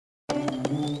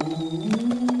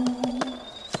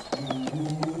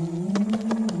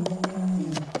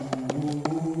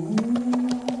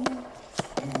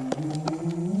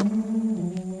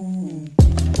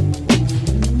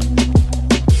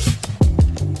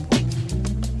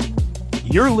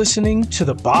You're listening to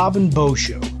the Bob and Bo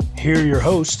Show. Here are your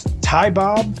hosts, Ty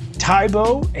Bob,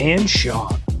 Tybo, and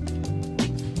Sean.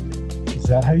 Is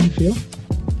that how you feel?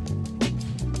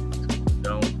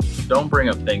 Don't bring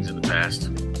up things in the past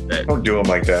that Don't do them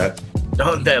like that.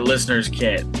 that listeners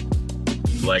can't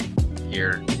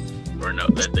hear or know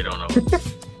that they don't know.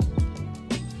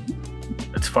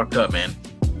 That's fucked up, man.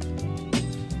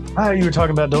 You were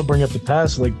talking about don't bring up the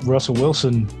past, like Russell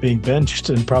Wilson being benched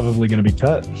and probably going to be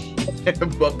cut.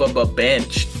 but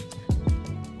benched.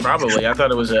 Probably. I thought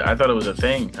it was a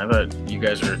thing. I thought you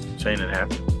guys were saying it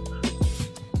happened.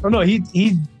 Oh no,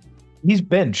 he's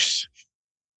benched.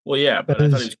 Well, yeah, but I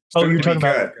thought he was you're talking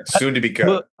about soon to be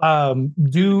cut.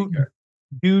 Due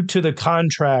to the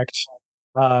contract,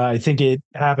 I think it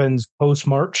happens post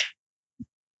March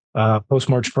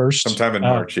 1st. Sometime in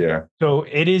March, yeah. So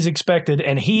it is expected,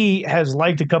 and he has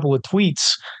liked a couple of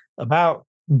tweets about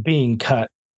being cut,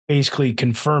 basically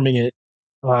confirming it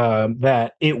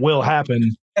that it will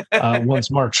happen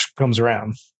once March comes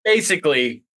around.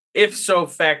 Basically, if so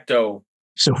facto.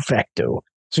 So facto.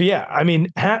 So yeah, I mean,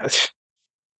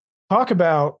 talk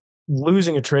about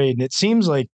losing a trade, and it seems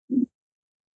like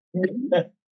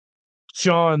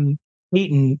Sean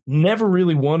Payton never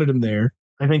really wanted him there.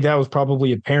 I think that was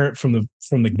probably apparent from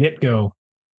the get-go.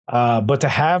 But to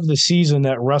have the season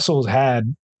that Russell's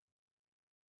had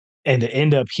and to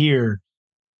end up here,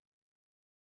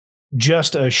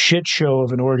 just a shit show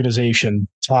of an organization,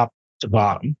 top to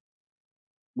bottom.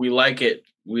 We like it.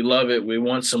 We love it. We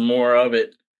want some more of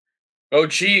it. Go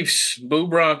Chiefs. Boo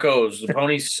Broncos. The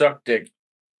ponies suck dick.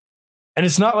 And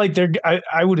it's not like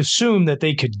I would assume that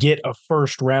they could get a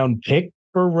first-round pick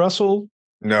for Russell.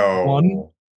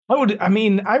 No. I would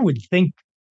think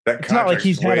that contract's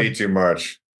he's way too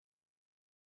much.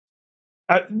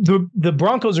 The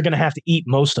Broncos are going to have to eat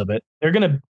most of it.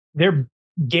 They're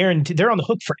guaranteed. They're on the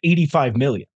hook for $85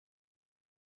 million.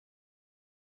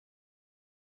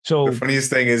 So the funniest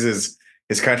thing is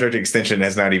his contract extension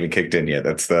has not even kicked in yet.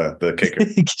 That's the kicker.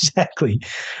 Exactly.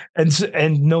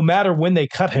 And no matter when they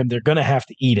cut him, they're going to have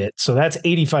to eat it. So that's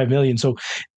 $85 million. So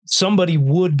somebody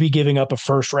would be giving up a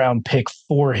first round pick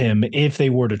for him if they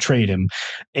were to trade him.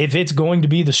 If it's going to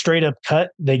be the straight up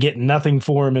cut, they get nothing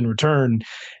for him in return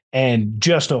and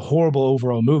just a horrible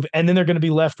overall move. And then they're going to be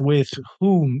left with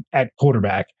whom at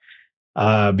quarterback?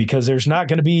 Because there's not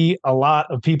going to be a lot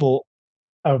of people,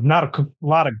 not a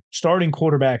lot of starting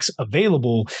quarterbacks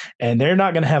available, and they're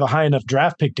not going to have a high enough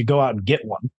draft pick to go out and get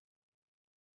one.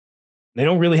 They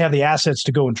don't really have the assets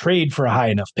to go and trade for a high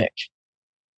enough pick.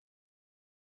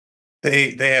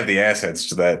 They have the assets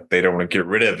so that they don't want to get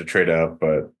rid of to trade up,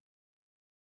 but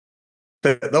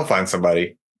they'll find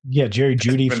somebody. Yeah, Jerry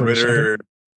Jeudy for Ritter,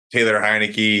 Taylor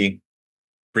Heineke,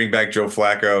 bring back Joe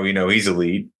Flacco. He's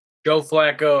elite. Joe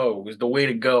Flacco is the way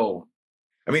to go.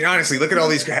 I mean, honestly, look at all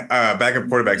these backup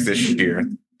quarterbacks this year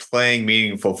playing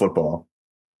meaningful football.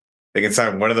 They can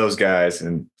sign one of those guys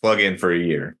and plug in for a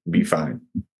year and be fine.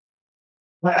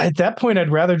 At that point,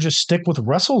 I'd rather just stick with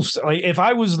Russell. Like, if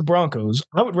I was the Broncos,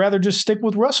 I would rather just stick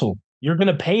with Russell. You're going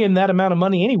to pay him that amount of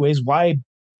money anyways. Why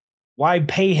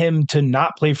pay him to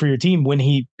not play for your team when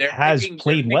he has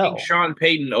played well? Sean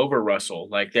Payton over Russell.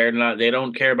 Like they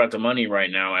don't care about the money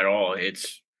right now at all.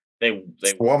 It's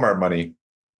Walmart money.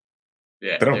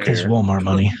 Yeah, they don't care. It's Walmart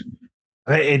money.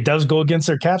 It does go against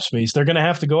their cap space. They're going to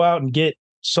have to go out and get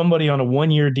somebody on a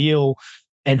 1-year deal.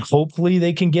 And hopefully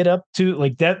they can get up to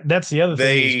like that. That's the other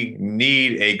thing. They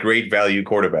need a great value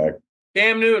quarterback.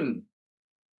 Cam Newton.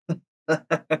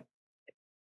 That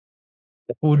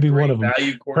would be one of them.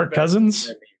 Kirk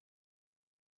Cousins.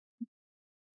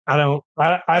 I don't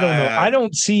know. I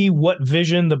don't see what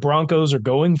vision the Broncos are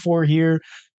going for here.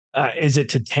 Is it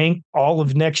to tank all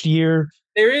of next year?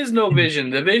 There is no vision.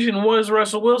 The vision was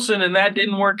Russell Wilson, and that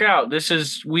didn't work out.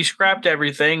 We scrapped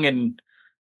everything, and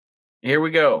here we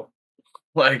go.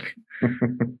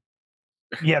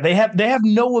 Yeah, they have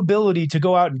no ability to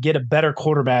go out and get a better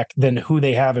quarterback than who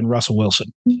they have in Russell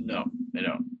Wilson. No, they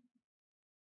don't.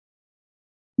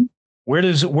 Where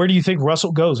do you think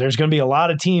Russell goes? There's going to be a lot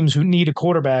of teams who need a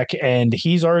quarterback, and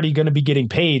he's already going to be getting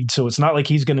paid, so it's not like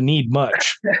he's going to need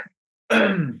much.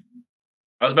 I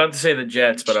was about to say the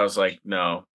Jets, but I was like,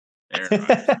 no. Back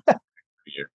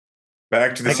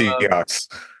to the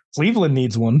Seahawks. Cleveland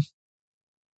needs one.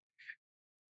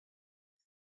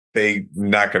 They're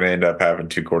not going to end up having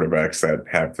two quarterbacks that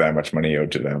have that much money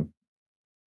owed to them.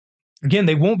 Again,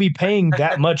 they won't be paying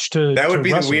that much to That would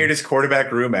be Russell. The weirdest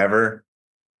quarterback room ever.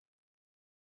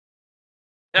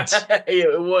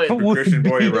 It would. Christian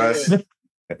Boy Russ.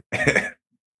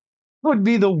 Would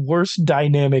be the worst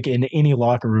dynamic in any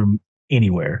locker room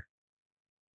anywhere.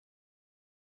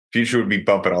 Future would be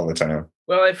bumping all the time.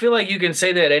 Well, I feel like you can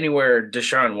say that anywhere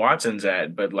Deshaun Watson's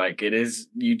at, but like it is,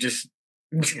 you just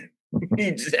you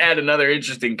just add another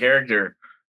interesting character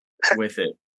with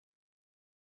it.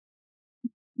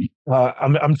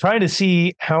 I'm trying to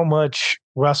see how much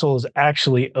Russell is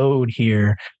actually owed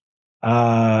here.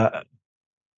 1,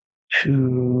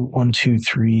 2,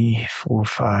 3, 4,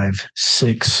 5,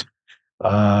 6.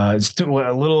 It's a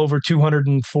little over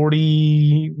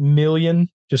 240 million,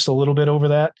 just a little bit over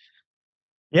that.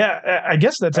 Yeah, I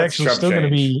guess that's actually still going to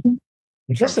be.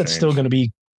 I guess that's still going to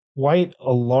be quite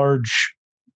a large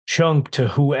chunk to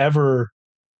whoever.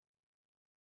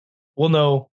 Well,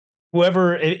 no,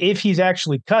 whoever, if he's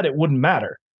actually cut, it wouldn't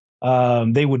matter.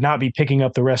 They would not be picking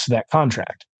up the rest of that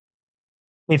contract.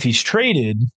 If he's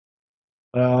traded,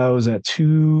 was that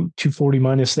 240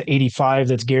 minus the 85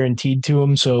 that's guaranteed to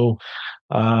him? So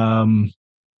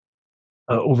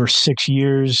over 6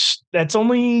 years, that's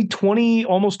only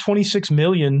almost 26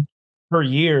 million per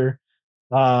year.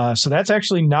 So that's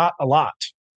actually not a lot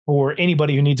for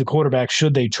anybody who needs a quarterback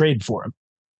should they trade for him.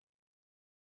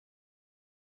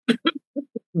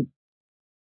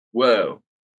 Whoa.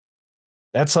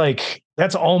 That's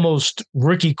almost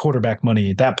rookie quarterback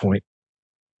money at that point.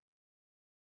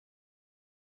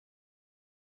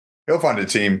 He'll find a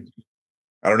team.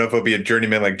 I don't know if he'll be a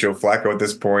journeyman like Joe Flacco at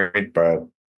this point, but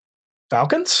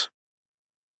Falcons?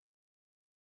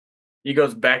 He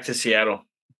goes back to Seattle.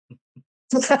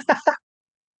 That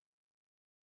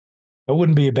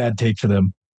wouldn't be a bad take for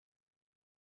them.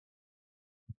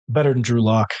 Better than Drew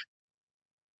Lock.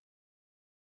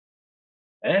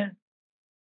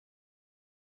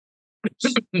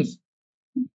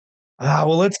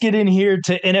 Well, let's get in here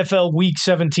to NFL Week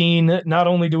 17. Not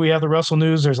only do we have the Russell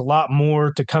news, there's a lot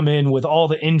more to come in with all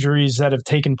the injuries that have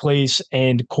taken place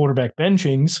and quarterback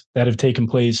benchings that have taken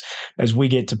place as we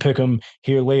get to pick them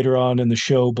here later on in the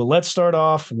show. But let's start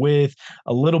off with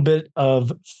a little bit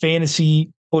of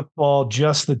fantasy football,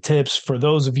 just the tips for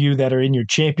those of you that are in your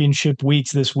championship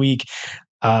weeks this week,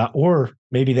 or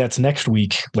maybe that's next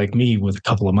week, like me with a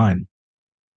couple of mine.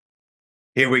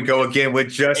 Here we go again with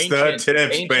just the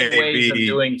tips, baby.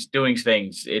 Ways of doing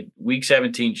things. Week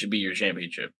 17 should be your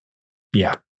championship.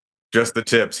 Yeah. Just the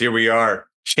tips. Here we are.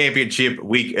 Championship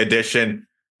week edition.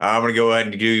 I'm going to go ahead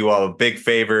and do you all a big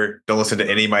favor. Don't listen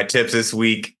to any of my tips this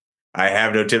week. I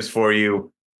have no tips for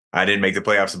you. I didn't make the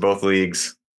playoffs in both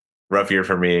leagues. Rough year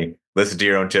for me. Listen to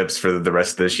your own tips for the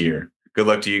rest of this year. Good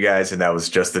luck to you guys. And that was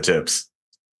just the tips.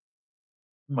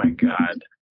 Oh my God.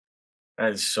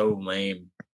 That is so lame.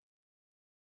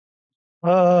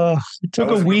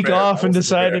 Took a week off and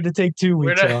decided to take 2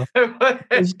 weeks off.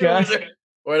 This guy.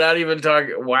 We're not even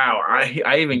talking. Wow.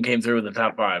 I even came through with the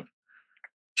top 5.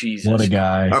 Jesus. What a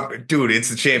guy. Dude,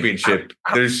 it's the championship.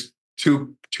 There's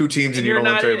two teams in your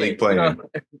military league playing.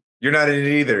 You're not in it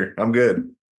either. I'm good.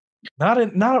 I'm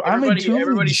in 2.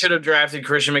 Everybody should have drafted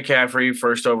Christian McCaffrey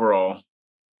first overall.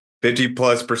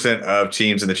 50+% of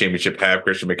teams in the championship have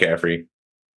Christian McCaffrey.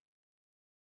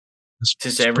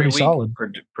 Just every week, solid.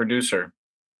 Producer.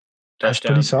 Touchdown. That's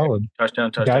pretty solid.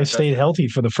 Touchdown. The guy stayed healthy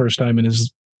for the first time in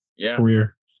his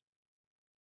career.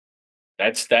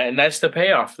 That's the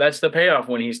payoff. That's the payoff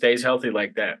when he stays healthy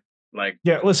like that.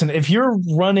 Listen, if you're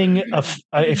running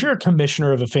if you're a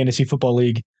commissioner of a fantasy football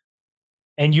league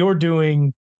and you're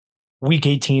doing week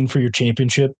 18 for your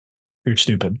championship, you're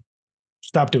stupid.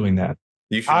 Stop doing that.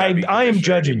 I am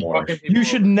judging you.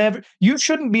 You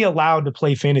shouldn't be allowed to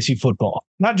play fantasy football.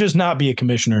 Not just not be a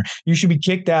commissioner. You should be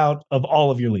kicked out of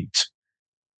all of your leagues.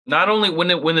 Not only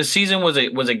when the season was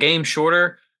a game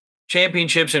shorter,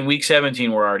 championships in week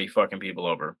 17 were already fucking people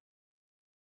over.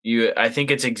 I think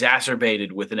it's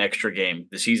exacerbated with an extra game.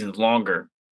 The season's longer.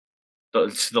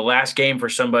 It's the last game for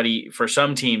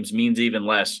some teams means even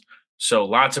less. So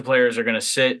lots of players are going to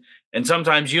sit, and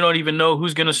sometimes you don't even know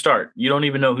who's going to start. You don't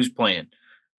even know who's playing.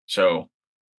 So,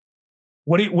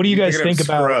 what do you guys think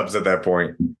about scrubs at that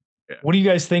point? Yeah. What do you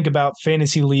guys think about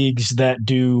fantasy leagues that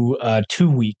do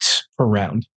 2 weeks per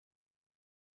round?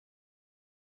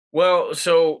 Well,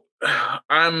 so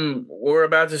I'm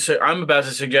about to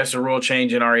suggest a rule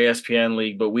change in our ESPN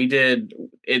league, but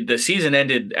the season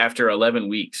ended after 11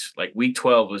 weeks. Like week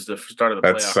 12 was the start of the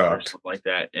playoffs or something like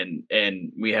that.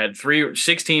 And we had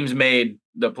 6 teams made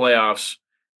the playoffs.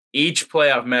 Each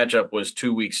playoff matchup was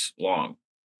 2 weeks long.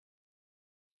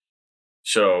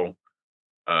 So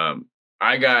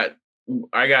I got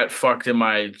fucked in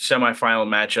my semifinal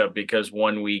matchup because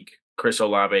 1 week Chris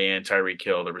Olave and Tyreek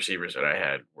Hill, the receivers that I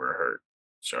had, were hurt.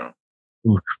 So,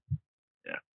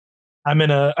 yeah, I'm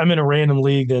in a random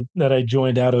league that I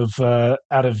joined out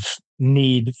of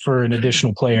need for an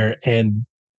additional player, and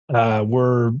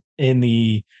we're in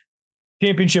the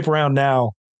championship round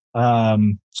now.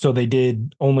 So they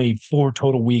did only 4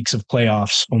 total weeks of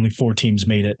playoffs. Only 4 teams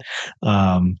made it.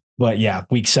 But yeah,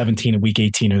 week 17 and week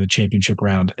 18 are the championship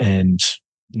round, and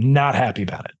not happy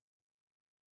about it.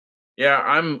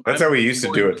 Yeah, That's how we used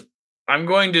to do it. I'm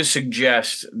going to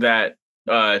suggest that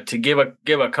to give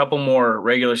a couple more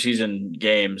regular season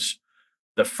games,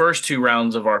 the first 2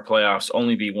 rounds of our playoffs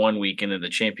only be 1 week, and then the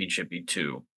championship be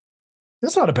 2.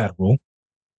 That's not a bad rule.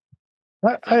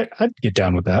 I'd get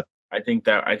down with that. I think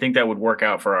that would work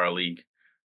out for our league.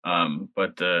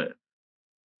 But the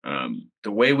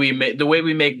way we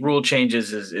make rule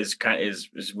changes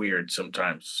is weird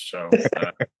sometimes. So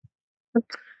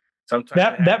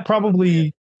sometimes that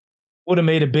probably would have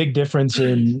made a big difference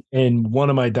in one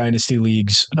of my dynasty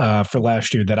leagues for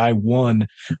last year that I won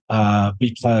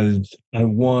because I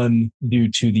won due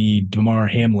to the Damar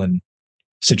Hamlin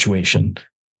situation.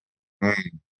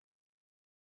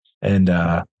 And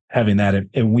having that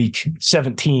at week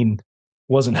 17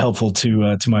 wasn't helpful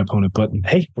to my opponent. But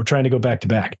hey, we're trying to go back to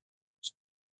back.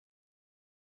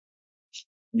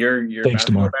 You're Thanks, about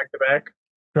to go Damar. back to back?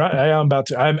 I'm about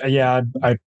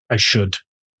to. I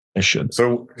should.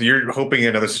 So you're hoping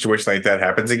another situation like that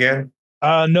happens again?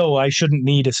 No, I shouldn't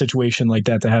need a situation like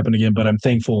that to happen again, but I'm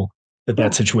thankful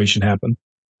that situation happened.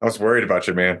 I was worried about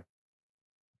you, man.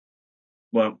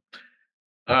 Well,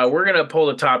 we're gonna pull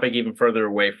the topic even further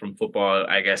away from football,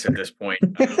 I guess. At this point,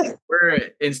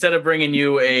 we're instead of bringing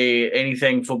you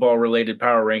anything football related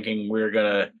power ranking, we're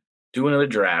gonna do another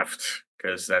draft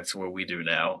because that's what we do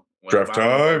now. Draft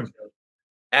time.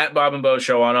 At Bob and Bo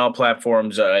Show on all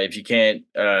platforms. If you can't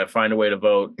find a way to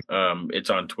vote, it's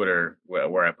on Twitter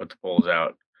where I put the polls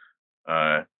out.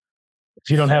 If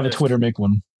you don't have a Twitter, make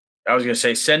one. I was gonna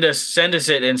say send us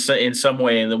it in some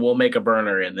way, and then we'll make a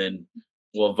burner, and then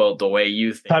we'll vote the way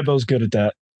you think. Tybo's good at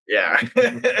that. Yeah,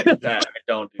 I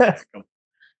don't do that.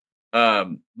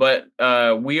 But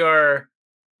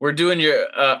we're doing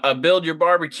a build your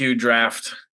barbecue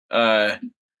draft.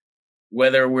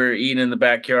 Whether we're eating in the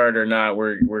backyard or not,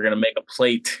 we're gonna make a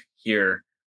plate here.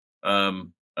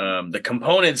 The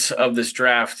components of this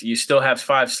draft, you still have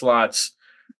 5 slots.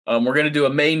 We're gonna do a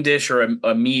main dish or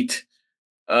a meat,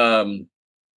 2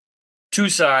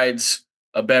 sides,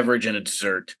 a beverage, and a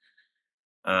dessert.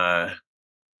 And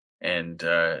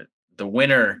the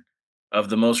winner of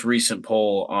the most recent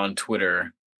poll on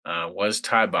Twitter was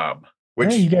Ty Bob.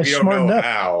 Which you guys we don't smartened know up.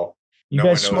 how. You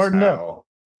guys smartened up.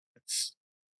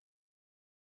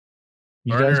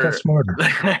 You guys got smarter.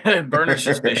 Burner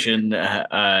suspicion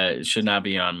should not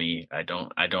be on me. I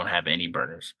don't have any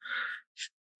burners.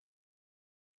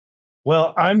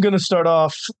 Well, I'm going to start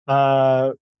off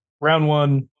round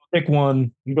 1, pick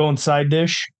one. I'm going side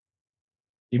dish.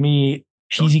 Give me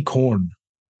cheesy corn.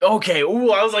 Okay. Ooh,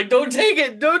 I was like, don't take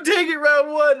it. Don't take it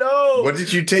round 1. Oh. What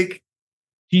did you take?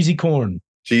 Cheesy corn.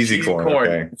 Cheesy corn.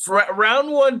 Okay.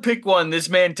 Round 1, pick one. This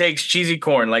man takes cheesy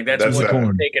corn. Like that's what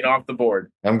I'm taking off the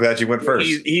board. I'm glad you went first.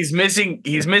 He's missing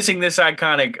this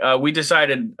iconic. We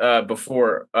decided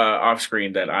before off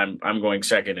screen that I'm going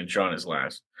second and Sean is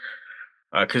last.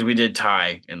 Because we did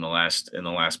tie in the last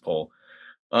poll.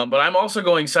 But I'm also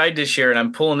going side dish here, and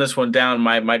I'm pulling this one down.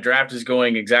 My draft is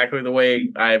going exactly the way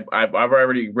I've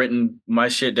already written my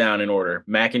shit down in order.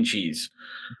 Mac and cheese.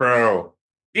 Bro.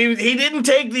 He didn't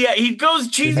take he goes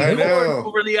cheesy corn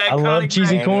over the iconic. I love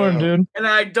cheesy corn, dude. And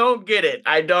I don't get it.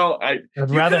 I'd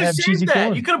rather have cheesy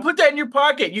corn. You could have put that in your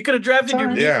pocket. You could have drafted your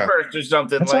meat first or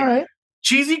something. That's all right.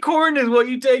 Cheesy corn is what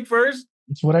you take first?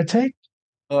 That's what I take.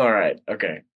 All right.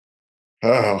 Okay.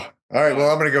 Oh, all right. Well,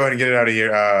 I'm going to go ahead and get it out of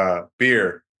here.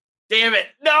 Beer. Damn it.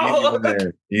 No.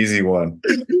 Easy one.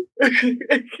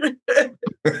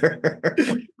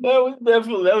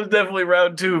 That was definitely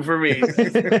round 2 for me.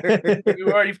 You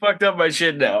already fucked up my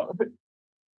shit now.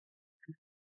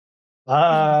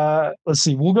 Let's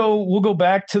see. We'll go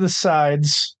back to the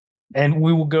sides, and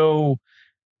we will go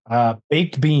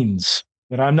baked beans.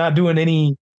 But I'm not doing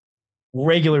any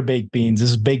regular baked beans.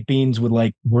 This is baked beans with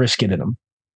like brisket in them.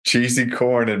 Cheesy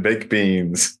corn and baked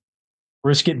beans.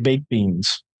 Brisket baked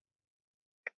beans.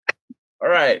 All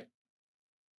right.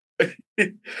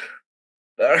 Okay.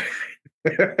 All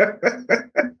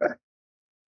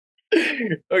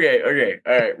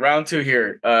right. Round 2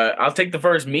 here. I'll take the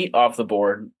first meat off the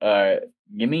board.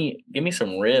 Give me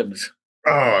some ribs.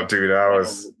 Oh, dude,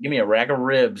 give me a rack of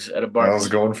ribs at a barbecue. I was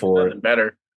going for it.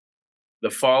 Better.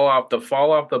 The fall off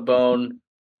the bone,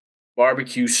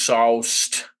 barbecue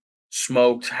sauced,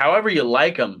 smoked, however you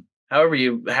like them. However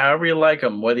you like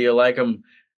them, whether you like them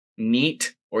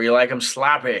neat or you like them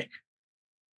sloppy.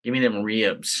 Give me them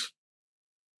ribs.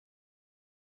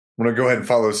 I'm going to go ahead and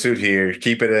follow suit here.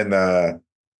 Keep it in the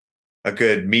a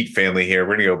good meat family here.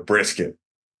 We're gonna go brisket.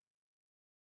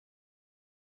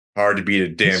 Hard to beat a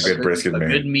damn good brisket, man.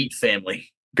 Good meat family.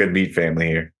 Good meat family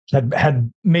here.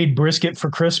 Had made brisket for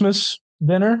Christmas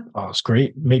dinner. Oh, it's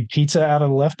great. Made pizza out of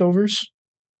the leftovers.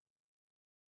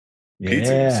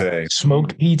 Pizza, you say?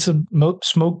 Smoked pizza,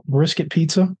 smoked brisket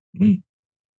pizza.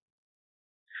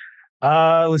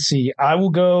 Let's see. I'll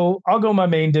go my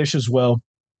main dish as well.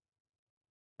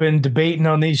 Been debating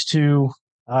on these two,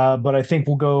 but I think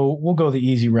we'll go the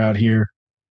easy route here.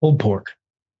 Pulled pork.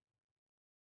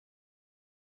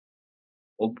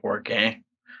 Pulled pork, eh?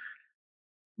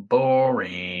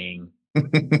 Boring.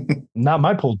 Not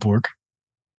my pulled pork.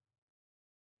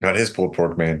 Not his pulled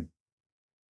pork, man.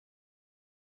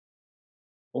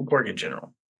 Pulled pork in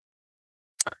general.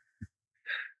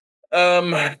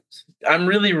 I'm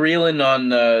really reeling on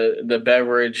the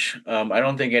beverage. I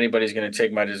don't think anybody's going to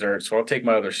take my dessert, so I'll take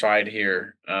my other side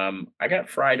here. I got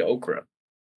fried okra.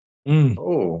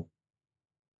 Oh,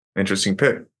 interesting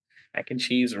pick. Mac and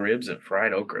cheese, ribs, and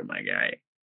fried okra, my guy.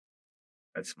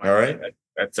 That's my all right.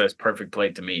 That's a perfect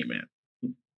plate to me,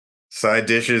 man. Side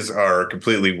dishes are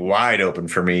completely wide open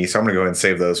for me, so I'm going to go ahead and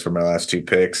save those for my last two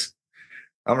picks.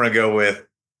 I'm going to go with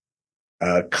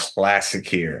a classic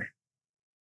here.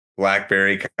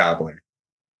 Blackberry cobbler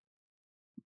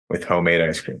with homemade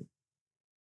ice cream.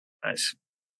 Nice.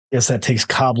 Guess that takes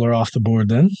cobbler off the board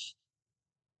then.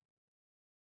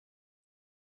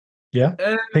 Yeah,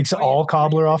 takes all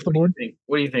cobbler off the board.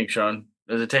 What do you think, Sean?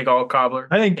 Does it take all cobbler?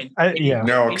 I think, yeah.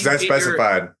 No, because I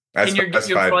specified. Can you get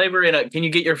your flavor in a? Can you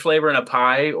get your flavor in a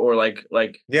pie or like?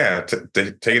 Yeah, take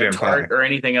it in pie or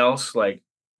anything else like.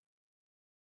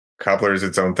 Cobbler is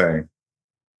its own thing.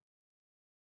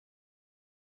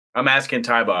 I'm asking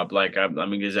Ty Bob, like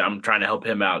I'm trying to help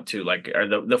him out too. Like, are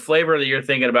the flavor that you're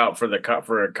thinking about for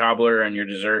a cobbler and your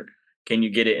dessert? Can you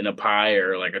get it in a pie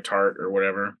or like a tart or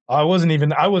whatever? I wasn't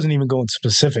even going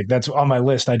specific. That's on my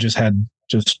list. I just had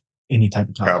any type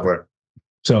of cobbler.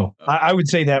 So I would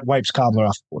say that wipes cobbler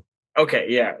off the board. Okay,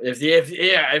 yeah. If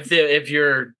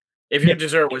your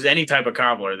dessert was any type of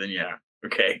cobbler, then yeah.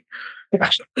 Okay. You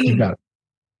got it.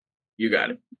 You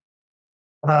got it.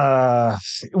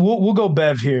 We'll go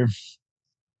Bev here.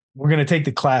 We're gonna take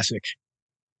the classic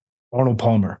Arnold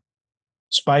Palmer,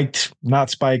 spiked,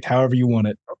 not spiked, however you want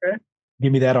it. Okay,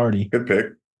 give me that Artie. Good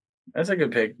pick. That's a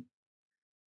good pick.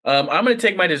 I'm gonna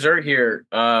take my dessert here,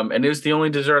 and it's the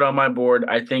only dessert on my board.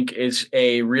 I think is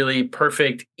a really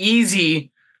perfect,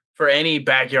 easy for any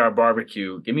backyard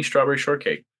barbecue. Give me strawberry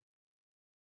shortcake.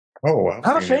 Oh, wow.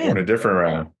 Not a fan. Going a different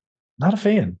round. Not a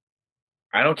fan.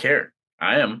 I don't care.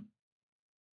 I am.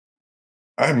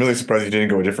 I'm really surprised you didn't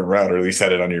go a different route, or at least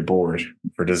had it on your board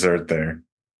for dessert there.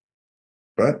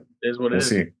 But it is what we'll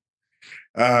see.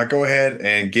 Go ahead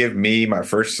and give me my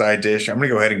first side dish. I'm going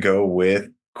to go ahead and go with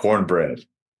cornbread.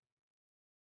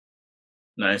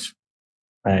 Nice.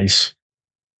 All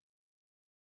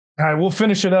right, we'll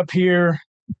finish it up here.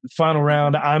 Final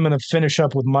round. I'm going to finish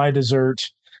up with my dessert.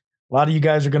 A lot of you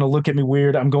guys are going to look at me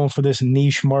weird. I'm going for this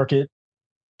niche market,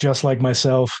 just like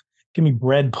myself. Give me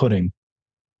bread pudding.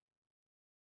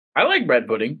 I like bread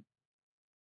pudding.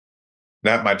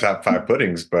 Not my top 5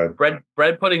 puddings, but bread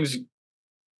puddings.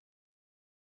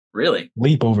 Really?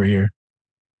 Leap over here.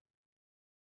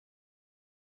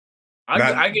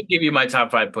 I could give you my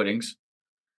top 5 puddings.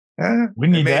 We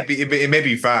need that. It may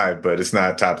be 5, but it's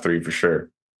not top 3 for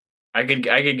sure. I could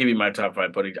give you my top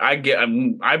 5 puddings.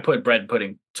 I put bread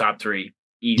pudding top 3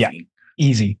 easy. Yeah,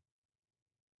 easy.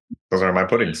 Those are my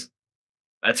puddings.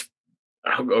 That's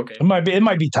okay. It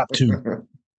might be top 2.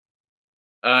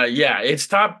 Yeah, it's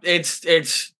top 2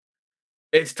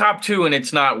 and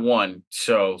it's not 1.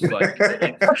 So like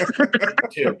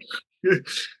it's 2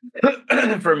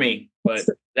 for me, but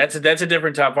that's a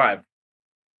different top 5.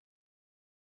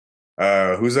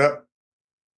 Who's up?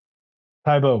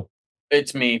 Tybo.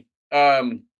 It's me.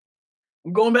 I'm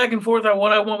going back and forth on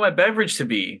what I want my beverage to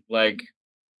be. Like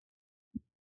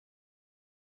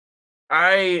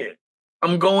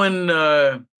I'm going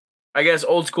I guess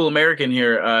old school American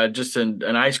here, just an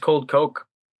ice cold Coke.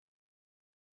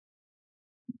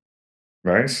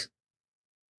 Nice.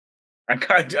 I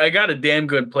got a damn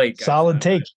good plate, guys. Solid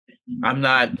take. I'm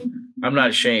not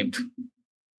ashamed.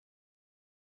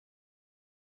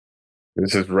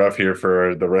 This is rough here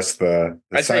for the rest of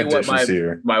the side dishes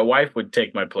here. My wife would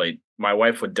take my plate. My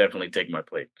wife would definitely take my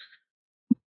plate.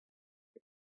 I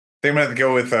think I'm gonna have to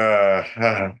go with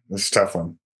this is a tough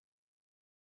one.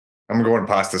 I'm going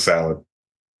pasta salad.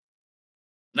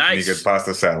 Nice. Good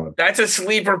pasta salad. That's a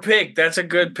sleeper pick. That's a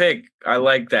good pick. I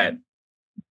like that.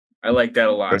 I like that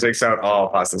a lot. It takes out all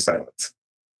pasta salads.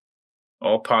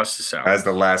 All pasta salad. As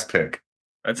the last pick.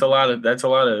 That's a lot of.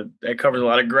 That covers a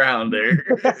lot of ground there.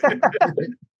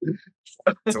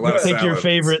 It's a lot of Pick your salads.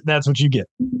 favorite, and that's what you get.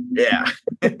 Yeah.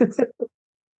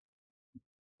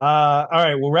 All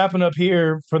right, we're wrapping up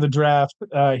here for the draft.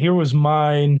 Here was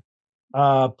mine: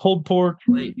 pulled pork,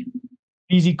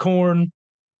 easy corn,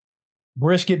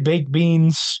 brisket, baked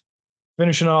beans.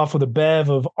 Finishing off with a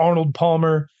bev of Arnold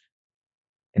Palmer,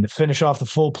 and to finish off the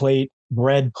full plate,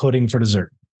 bread pudding for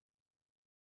dessert.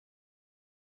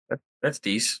 That's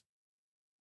decent.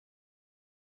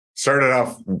 Started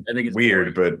off I think it's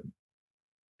weird, boring.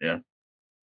 but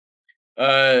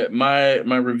yeah.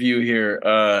 My review here.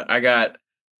 I got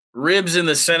ribs in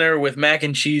the center with mac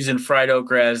and cheese and fried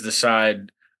okra as the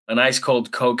side. An ice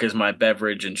cold Coke as my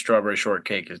beverage, and strawberry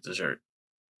shortcake as dessert.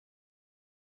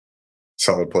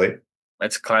 solid plate.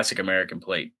 That's a classic American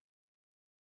plate.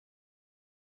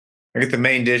 I get the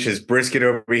main dish is brisket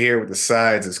over here with the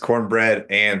sides. It's cornbread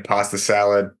and pasta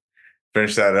salad.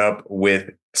 Finish that up with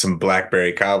some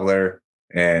blackberry cobbler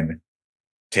and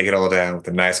take it all down with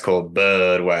a nice cold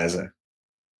Budweiser.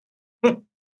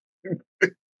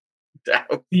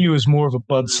 You was more of a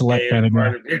Bud Select kind of guy.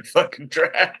 Part of your fucking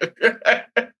draft.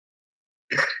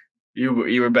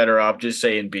 You were better off just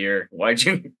saying beer. Why'd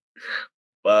you?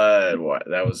 But what?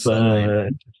 That was so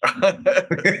lame.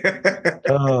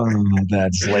 Oh,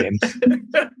 that's lame.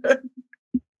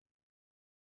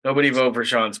 Nobody vote for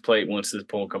Sean's plate once this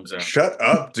poll comes out. Shut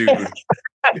up, dude.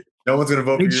 No one's gonna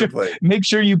vote for your plate. Make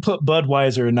sure you put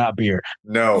Budweiser and not beer.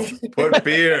 No, put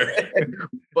beer.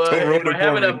 But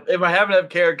if I have enough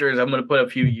characters, I'm gonna put a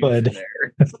few U's in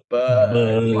there.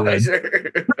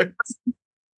 Budweiser.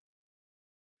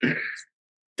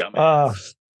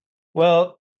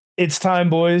 Well, it's time,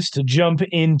 boys, to jump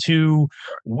into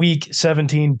week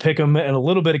 17 pick'em and a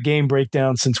little bit of game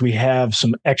breakdown since we have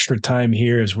some extra time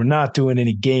here as we're not doing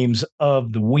any games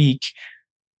of the week.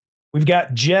 We've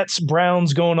got Jets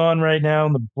Browns going on right now,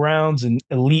 and the Browns and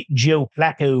elite Joe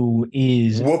Flacco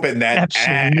is whooping that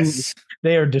ass.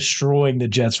 They are destroying the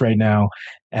Jets right now,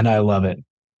 and I love it.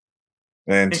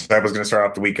 And that was going to start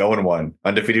off the week 0-1.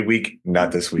 Undefeated week,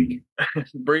 not this week.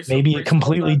 Maybe a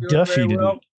completely defeated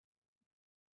week.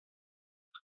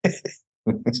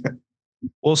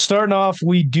 Well, starting off,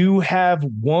 we do have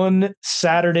one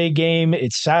Saturday game.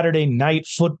 It's Saturday Night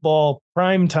Football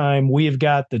prime time. We have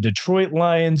got the Detroit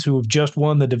Lions, who have just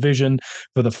won the division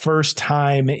for the first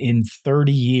time in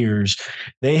 30 years.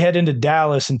 They head into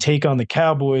Dallas and take on the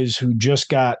Cowboys, who just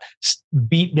got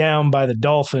beat down by the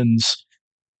Dolphins.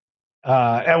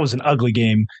 That was an ugly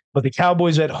game, but the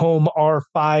Cowboys at home are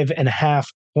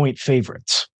 5.5-point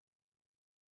favorites.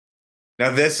 Now,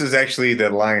 this is actually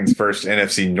the Lions' first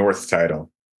NFC North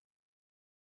title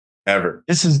ever.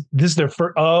 This is their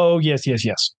first. Oh, yes. Which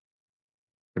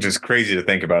is crazy to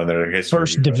think about in their history.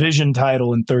 First division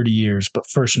title in 30 years, but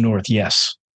first North,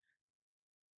 yes.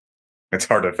 It's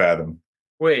hard to fathom.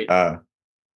 Wait.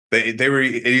 They were.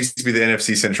 It used to be the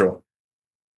NFC Central.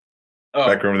 Oh.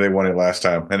 Back when they won it last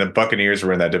time, and the Buccaneers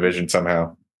were in that division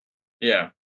somehow. Yeah.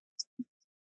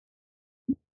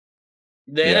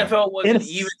 The NFL wasn't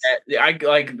even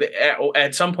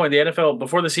at some point the NFL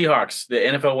before the Seahawks, the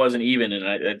NFL wasn't even, and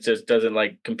it just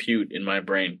doesn't compute in my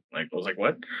brain. I was like,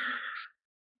 what?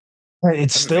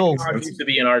 It's still used to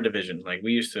be in our division.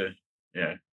 We used to,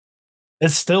 yeah.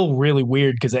 It's still really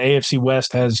weird because the AFC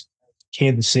West has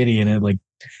Kansas City in it.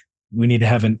 We need to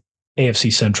have an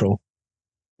AFC Central.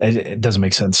 It doesn't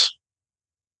make sense.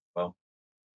 Well.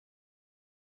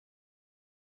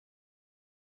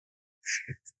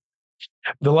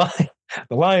 The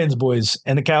Lions boys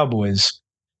and the Cowboys.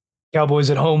 Cowboys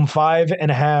at home,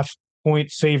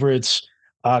 5.5-point favorites.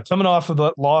 Coming off of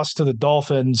the loss to the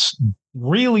Dolphins,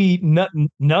 really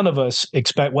none of us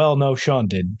expect. Well, no, Sean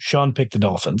did. Sean picked the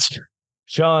Dolphins.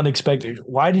 Sean expected.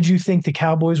 Why did you think the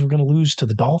Cowboys were going to lose to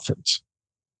the Dolphins?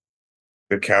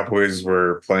 The Cowboys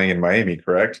were playing in Miami,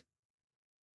 correct?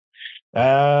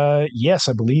 Yes,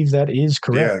 I believe that is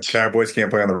correct. Yeah, Cowboys can't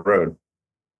play on the road.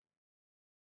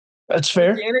 That's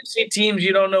fair. The NFC teams,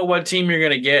 you don't know what team you're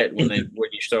going to get when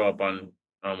you show up on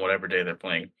whatever day they're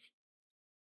playing.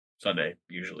 Sunday,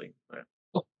 usually.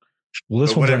 Well,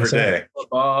 this one's whatever day.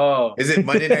 Oh. Is it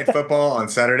Monday Night Football on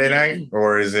Saturday night,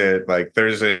 or is it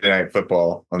Thursday Night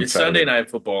Football on It's Saturday? Sunday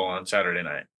Night Football on Saturday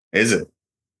night. Is it?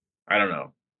 I don't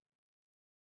know.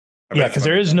 Yeah, because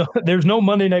there's no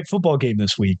Monday Night Football game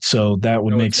this week, so that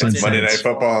would make sense. Monday Night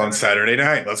Football on Saturday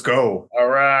night. Let's go. All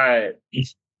right.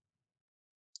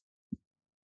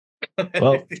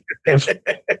 Well,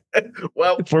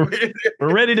 if we're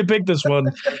ready to pick this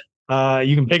one,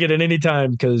 you can pick it at any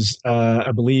time because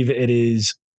I believe it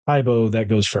is Ibo that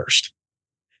goes first.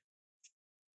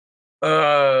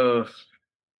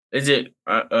 Is it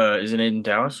in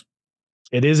Dallas?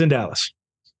 It is in Dallas.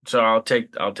 So I'll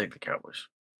take the Cowboys.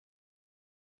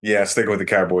 Yeah, sticking with the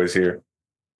Cowboys here.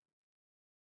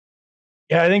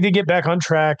 Yeah, I think they get back on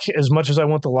track as much as I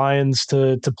want the Lions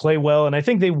to play well, and I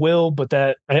think they will, but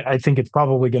I think it's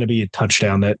probably going to be a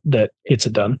touchdown that gets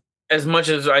it done. As much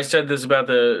as I said this about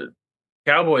the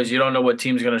Cowboys, you don't know what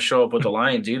team's going to show up with the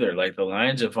Lions either. Like the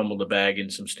Lions have fumbled the bag in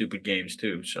some stupid games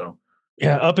too. So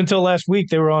Yeah, up until last week,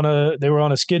 they were on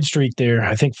a skid streak there.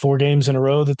 I think 4 games in a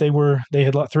row that they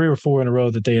had 3 or 4 in a row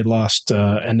that they had lost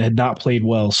and had not played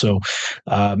well. So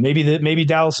maybe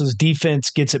Dallas's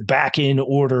defense gets it back in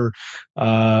order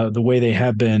the way they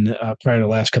have been prior to the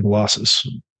last couple losses.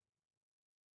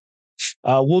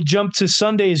 We'll jump to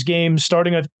Sunday's game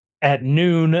starting at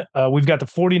noon. We've got the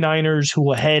 49ers who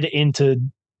will head into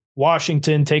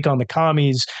Washington, take on the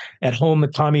Commies. At home, the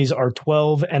Commies are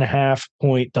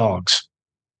 12.5-point dogs.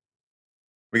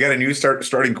 We got a new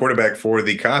starting quarterback for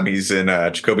the Commies in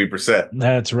Jacoby Brissett.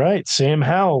 That's right. Sam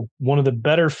Howell, one of the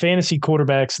better fantasy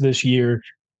quarterbacks this year,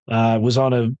 was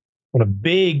on a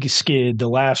big skid the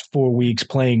last 4 weeks,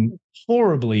 playing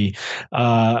horribly,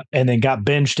 and then got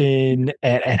benched in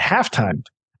at halftime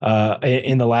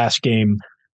in the last game,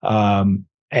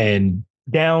 and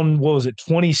down, what was it,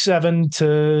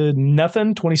 27-0,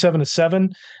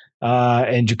 27-7.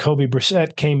 And Jacoby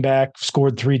Brissett came back,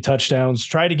 scored 3 touchdowns,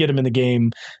 tried to get him in the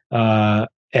game,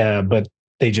 but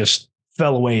they just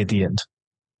fell away at the end.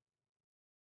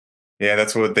 Yeah,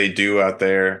 that's what they do out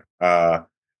there. I'm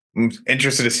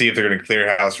interested to see if they're going to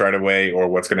clear house right away or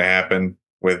what's going to happen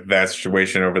with that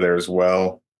situation over there as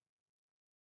well.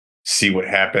 See what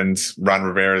happens. Ron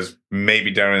Rivera's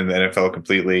maybe done in the NFL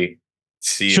completely.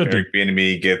 See if Eric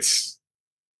Bieniemy gets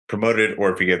promoted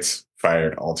or if he gets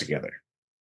fired altogether.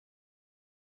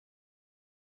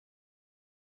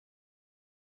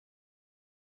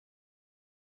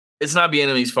 it's not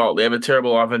Bieniemy's fault. They have a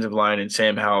terrible offensive line, and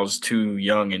Sam Howell's too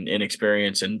young and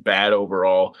inexperienced and bad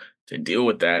overall to deal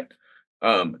with that.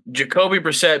 Jacoby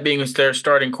Brissett being their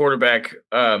starting quarterback,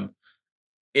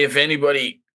 if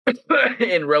anybody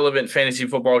in relevant fantasy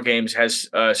football games has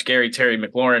scary Terry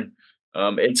McLaurin,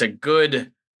 it's a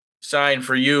good sign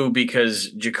for you because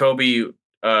Jacoby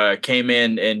came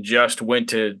in and just went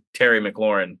to Terry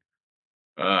McLaurin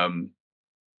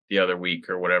the other week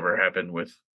or whatever happened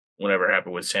with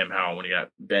Sam Howell when he got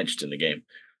benched in the game.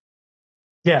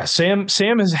 Yeah, Sam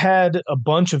has had a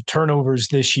bunch of turnovers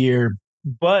this year,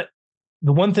 but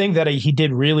the one thing that he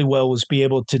did really well was be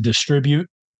able to distribute.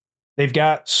 They've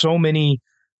got so many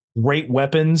great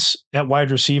weapons at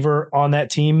wide receiver on that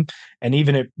team, and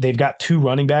even if they've got 2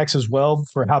 running backs as well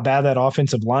for how bad that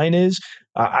offensive line is.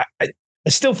 I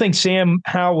still think Sam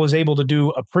Howell was able to do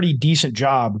a pretty decent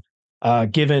job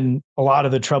given a lot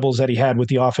of the troubles that he had with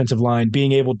the offensive line,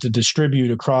 being able to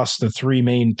distribute across the 3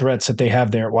 main threats that they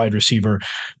have there at wide receiver.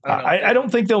 I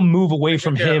don't think they'll move away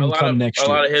from him come next year. A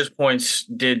lot of his points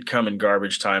did come in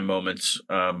garbage time moments.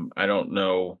 I don't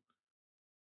know.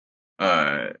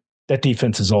 That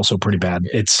defense is also pretty bad.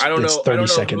 It's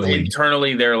 32nd in the league.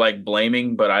 Internally, they're like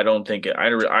blaming, but I don't think I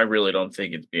really don't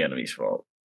think it's Bieniemy's fault.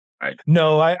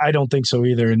 No, I don't think so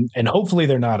either, and hopefully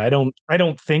they're not. I don't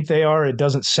think they are. It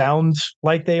doesn't sound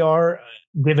like they are,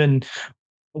 given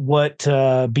what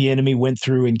Bieniemy went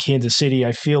through in Kansas City.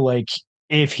 I feel like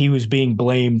if he was being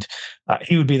blamed,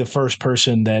 he would be the first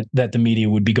person that the media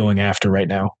would be going after right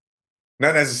now.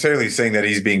 Not necessarily saying that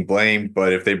he's being blamed,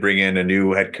 but if they bring in a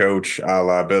new head coach, a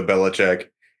la Bill Belichick,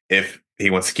 if he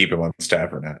wants to keep him on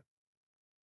staff or not.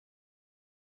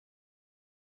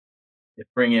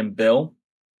 Bring in Bill.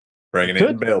 Bringing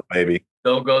in Bill, baby.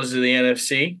 Bill goes to the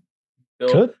NFC.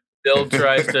 Bill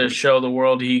tries to show the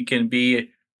world he can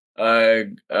be a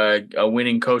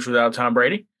winning coach without Tom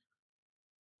Brady.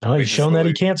 Oh, he's shown that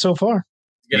he can't so far.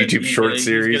 YouTube short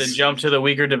series. He's going to jump to the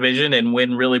weaker division and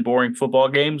win really boring football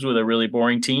games with a really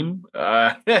boring team.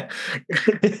 The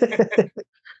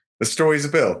stories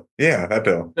of Bill. Yeah, that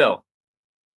Bill.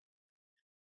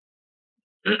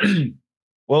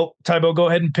 Well, Tybo, go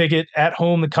ahead and pick it. At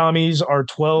home, the Commies are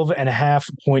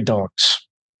 12.5-point dogs.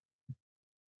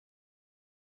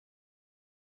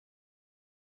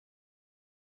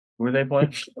 Who are they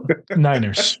playing?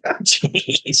 Niners.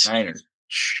 Jeez. Niners.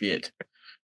 Shit.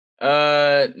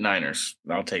 Niners.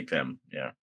 I'll take them.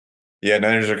 Yeah. Yeah,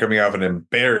 Niners are coming off an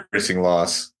embarrassing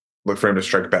loss. Look for him to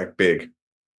strike back big.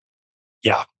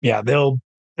 Yeah. They're going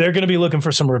to be looking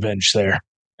for some revenge there.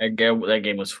 That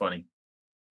game was funny.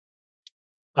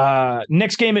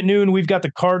 Next game at noon, we've got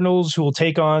the Cardinals who will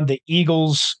take on the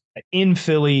Eagles in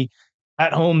Philly.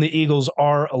 At home, the Eagles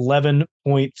are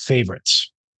 11-point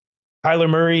favorites. Kyler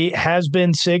Murray has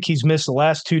been sick. He's missed the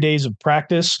last 2 days of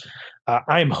practice.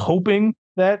 I'm hoping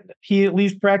that he at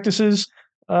least practices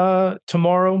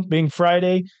tomorrow, being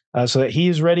Friday, so that he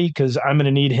is ready, because I'm going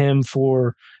to need him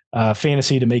for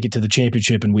fantasy to make it to the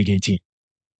championship in Week 18.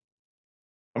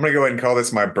 I'm going to go ahead and call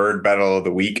this my bird battle of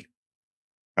the week.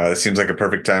 This seems like a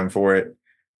perfect time for it.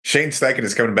 Shane Steichen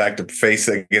is coming back to face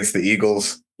against the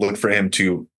Eagles. Look for him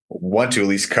to want to at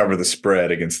least cover the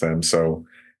spread against them. So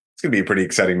it's going to be a pretty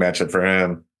exciting matchup for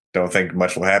him. Don't think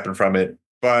much will happen from it,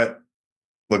 but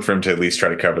look for him to at least try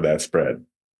to cover that spread.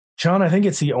 John, I think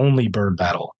it's the only bird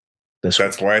battle this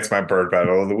That's week. why it's my bird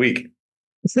battle of the week.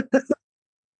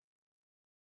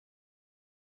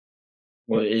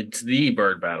 Well, it's the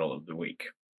bird battle of the week.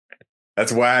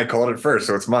 That's why I called it first,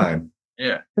 so it's mine.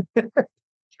 Yeah.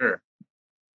 Sure.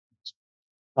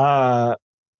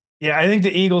 Yeah, I think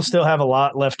the Eagles still have a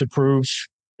lot left to prove.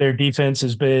 Their defense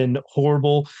has been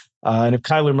horrible. And if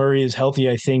Kyler Murray is healthy,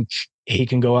 I think he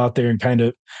can go out there and kind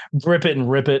of grip it and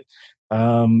rip it.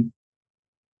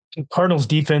 Cardinals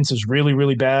defense is really,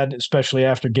 really bad, especially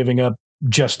after giving up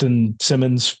Justin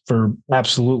Simmons for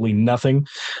absolutely nothing.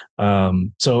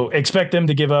 So expect them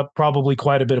to give up probably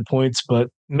quite a bit of points, but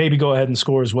maybe go ahead and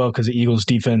score as well, because the Eagles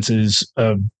defense is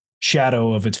a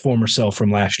shadow of its former self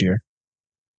from last year.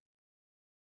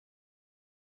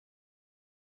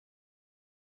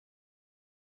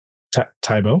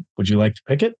 Tybo, would you like to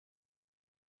pick it?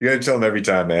 You got to tell him every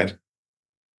time, man.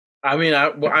 I mean,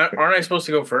 aren't I supposed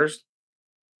to go first?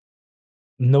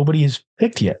 Nobody has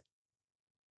picked yet.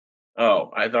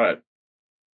 Oh, I thought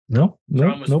No,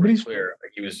 John was nobody's clear.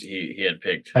 Like he had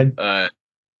picked. I-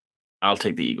 I'll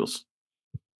take the Eagles.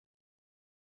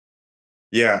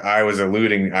 Yeah, I was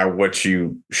alluding at what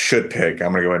you should pick.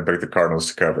 I'm going to go ahead and pick the Cardinals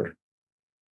to cover.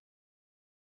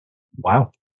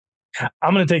 Wow.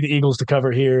 I'm going to take the Eagles to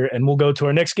cover here, and we'll go to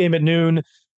our next game at noon.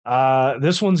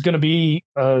 This one's going to be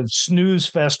a snooze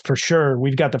fest for sure.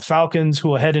 We've got the Falcons, who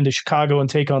will head into Chicago and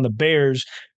take on the Bears.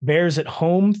 Bears at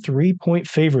home, 3-point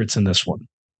favorites in this one.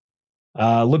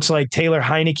 Looks like Taylor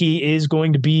Heineke is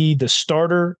going to be the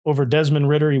starter over Desmond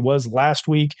Ridder. He was last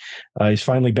week. He's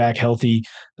finally back healthy.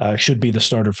 Should be the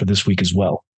starter for this week as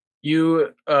well. You,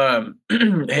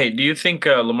 hey, do you think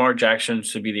Lamar Jackson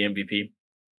should be the MVP?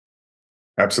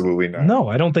 Absolutely not. No,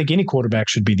 I don't think any quarterback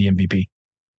should be the MVP.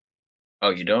 Oh,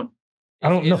 you don't? I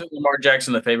don't know. Isn't Lamar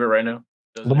Jackson the favorite right now?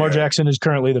 Lamar Jackson is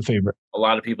currently the favorite. A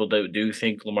lot of people do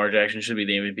think Lamar Jackson should be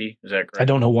the MVP. Is that correct? I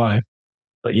don't know why,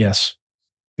 but yes.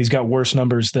 He's got worse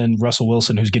numbers than Russell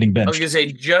Wilson, who's getting benched. I was gonna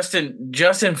say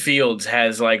Justin Fields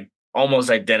has like almost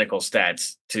identical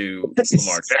stats to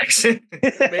Lamar Jackson.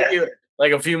 Maybe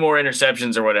like a few more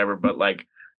interceptions or whatever, but like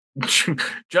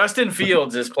Justin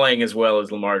Fields is playing as well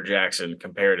as Lamar Jackson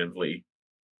comparatively,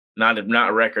 not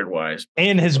record wise,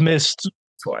 and has missed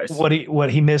twice. What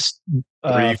he missed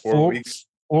 4 weeks.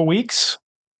 4 weeks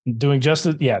doing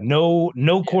justice. Yeah, no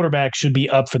quarterback should be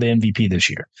up for the MVP this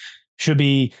year. Should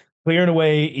be clearing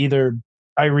away either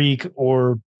Tyreek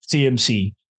or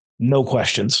CMC. No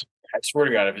questions. I swear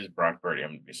to God, if it's Brock Purdy, I'm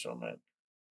gonna be so mad.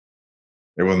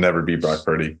 It will never be Brock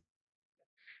Purdy.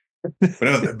 But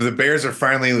no, the Bears are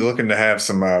finally looking to have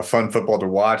some fun football to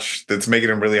watch. That's making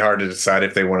them really hard to decide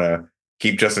if they want to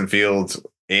keep Justin Fields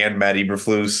and Matt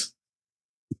Eberflus.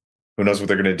 Who knows what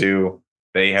they're going to do?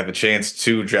 They have the chance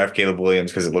to draft Caleb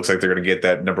Williams because it looks like they're going to get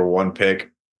that number 1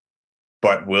 pick.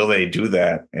 But will they do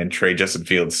that and trade Justin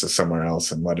Fields to somewhere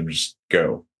else and let him just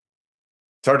go?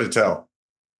 It's hard to tell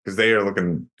because they are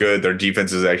looking good. Their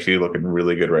defense is actually looking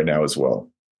really good right now as well.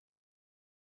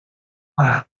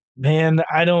 Man,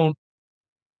 I don't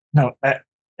know.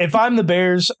 If I'm the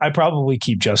Bears, I probably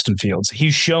keep Justin Fields.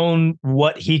 He's shown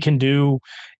what he can do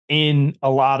in a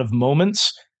lot of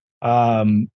moments.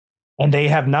 And they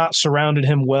have not surrounded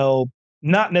him well,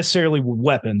 not necessarily with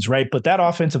weapons, right? But that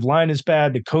offensive line is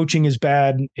bad. The coaching is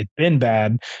bad. It's been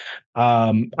bad.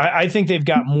 I think they've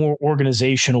got more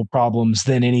organizational problems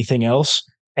than anything else.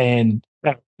 And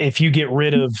if you get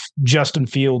rid of Justin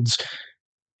Fields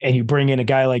and you bring in a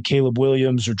guy like Caleb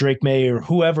Williams or Drake May or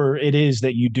whoever it is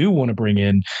that you do want to bring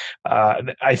in,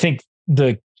 I think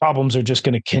the problems are just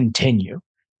going to continue.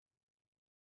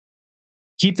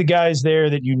 Keep the guys there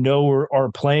that you know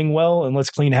are playing well, and let's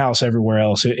clean house everywhere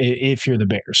else. If you're the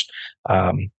Bears,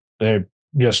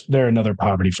 they're another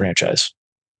poverty franchise.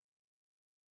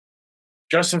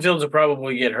 Justin Fields will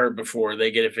probably get hurt before they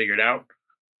get it figured out.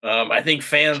 I think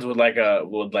fans would like a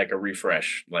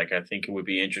refresh. Like, I think it would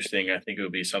be interesting. I think it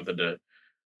would be something to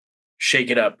shake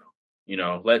it up. You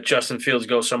know, let Justin Fields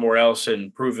go somewhere else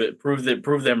and prove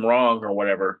them wrong or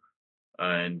whatever,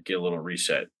 and get a little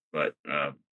reset. But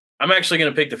I'm actually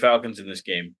going to pick the Falcons in this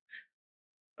game.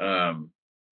 And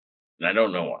I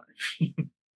don't know why.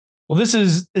 Well, this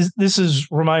is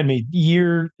remind me,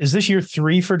 is this year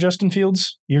 3 for Justin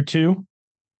Fields? Year 2?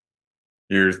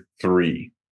 Year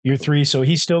 3. Year 3. So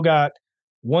he's still got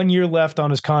 1 year left on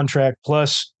his contract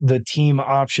plus the team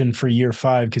option for year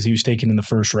 5 because he was taken in the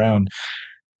first round.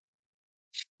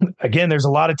 Again, there's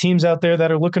a lot of teams out there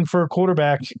that are looking for a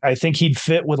quarterback. I think he'd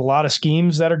fit with a lot of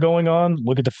schemes that are going on.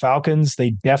 Look at the Falcons;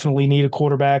 they definitely need a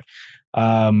quarterback,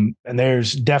 and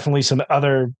there's definitely some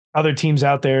other teams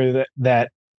out there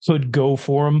that could go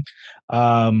for him.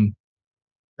 I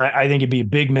think it'd be a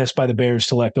big miss by the Bears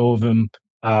to let go of him.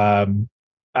 I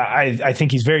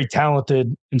think he's very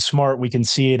talented and smart. We can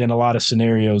see it in a lot of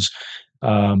scenarios.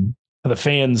 For the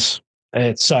fans,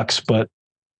 it sucks, but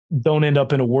don't end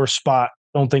up in a worse spot.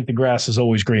 Don't think the grass is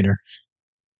always greener.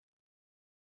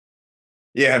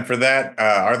 Yeah, and for that,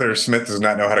 Arthur Smith does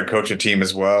not know how to coach a team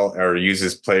as well or use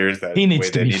his players that he needs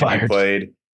to be fired. Played.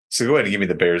 So go ahead and give me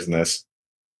the Bears in this.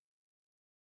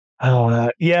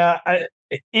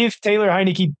 If Taylor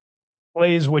Heineke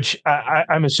plays, which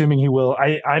I'm assuming he will,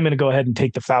 I'm going to go ahead and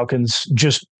take the Falcons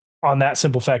just on that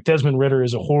simple fact. Desmond Ridder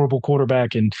is a horrible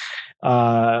quarterback, and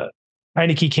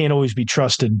Heineke can't always be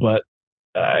trusted, but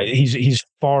he's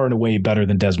far and away better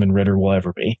than Desmond Ridder will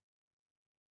ever be.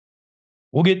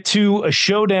 We'll get to a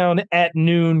showdown at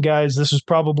noon, guys. This is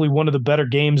probably one of the better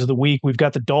games of the week. We've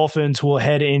got the Dolphins who will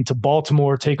head into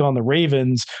Baltimore, take on the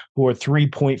Ravens, who are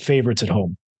 3-point favorites at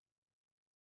home.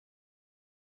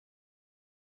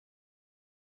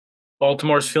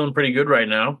 Baltimore's feeling pretty good right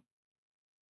now.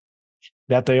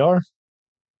 That they are.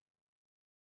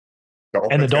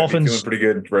 And the Dolphins feeling pretty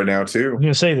good right now too. I'm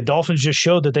going to say the Dolphins just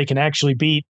showed that they can actually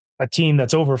beat a team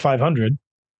that's over 500.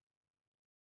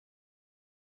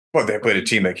 Well, they played a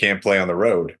team that can't play on the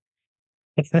road.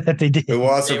 They did. Who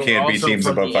also can't beat teams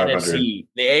above 500. NFC.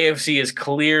 The AFC is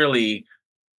clearly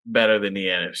better than the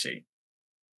NFC.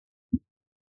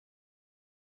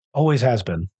 Always has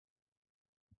been.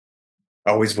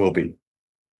 Always will be.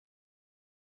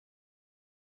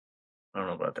 I don't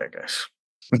know about that, guys.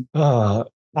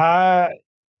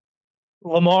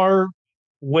 Lamar,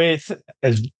 with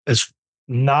as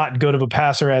not good of a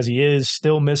passer as he is,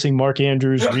 still missing Mark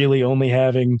Andrews, really only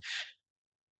having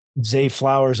Zay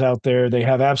Flowers out there. They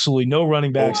have absolutely no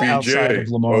running backs outside of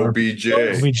Lamar. OBJ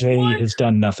has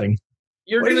done nothing.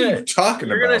 What are you talking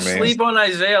about, man? You're gonna sleep on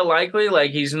Isaiah Likely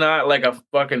like he's not like a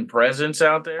fucking presence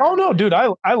out there? Oh no, dude,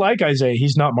 I like Isaiah.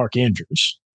 He's not Mark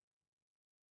Andrews.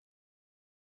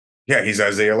 Yeah, he's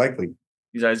Isaiah Likely.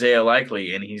 He's Isaiah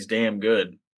Likely, and he's damn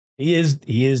good. He is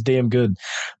damn good.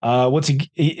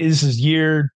 Is his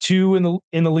year 2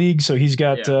 in the league, so he's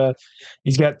got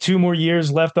 2 more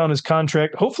years left on his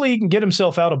contract. Hopefully he can get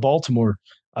himself out of Baltimore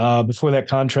before that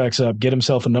contract's up, get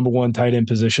himself a number 1 tight end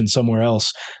position somewhere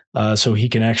else, so he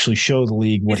can actually show the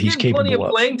league what he's capable of. Plenty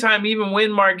of playing time even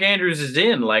when Mark Andrews is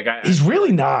in. He's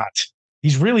really not.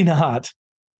 He's really not.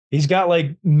 He's got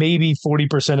like maybe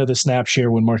 40% of the snap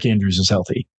share when Mark Andrews is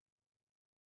healthy.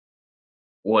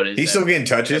 What is he's still getting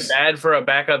touches? Is that bad for a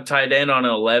backup tight end on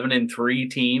an 11-3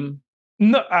 team?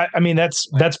 No, I mean that's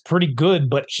pretty good,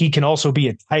 but he can also be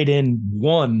a tight end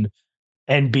 1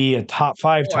 and be a top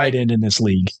 5 tight end in this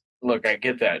league. Look, I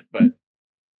get that, but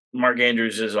Mark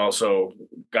Andrews has also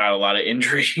got a lot of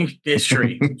injury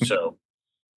history, so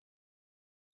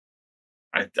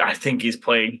I think he's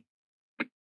playing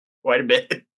quite a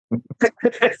bit.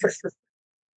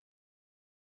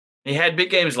 He had big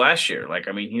games last year.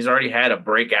 He's already had a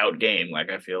breakout game.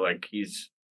 I feel like he's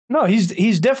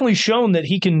definitely shown that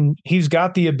he's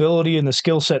got the ability and the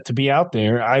skill set to be out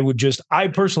there. I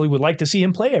personally would like to see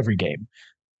him play every game.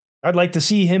 I'd like to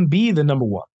see him be the number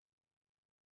 1.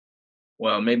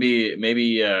 Well,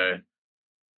 maybe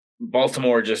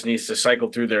Baltimore just needs to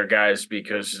cycle through their guys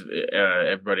because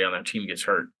everybody on their team gets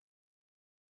hurt.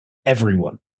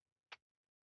 Everyone.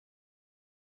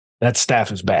 That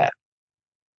staff is bad.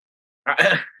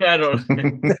 I don't.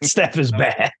 That staff is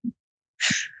bad.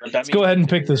 Let's go ahead and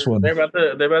pick this one. They're about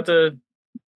to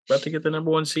get the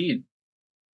number 1 seed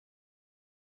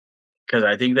because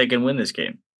I think they can win this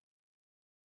game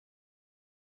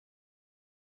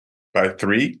by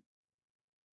 3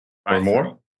 or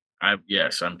more.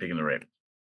 Yes, I'm picking the Ravens.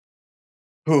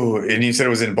 Who? And you said it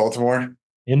was in Baltimore.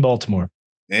 In Baltimore.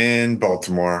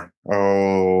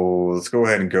 Oh, let's go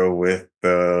ahead and go with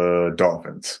the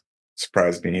Dolphins.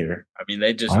 Surprised me here. I mean,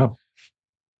 they just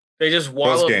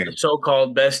wallowed the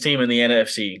so-called best team in the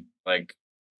NFC.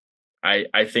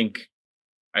 I think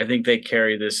they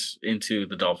carry this into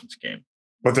the Dolphins game.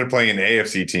 But they're playing an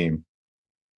AFC team.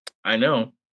 I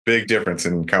know. Big difference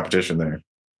in competition there.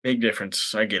 Big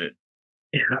difference. I get it.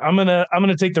 Yeah, I'm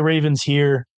gonna take the Ravens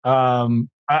here.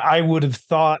 I would have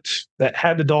thought that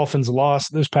had the Dolphins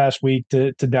lost this past week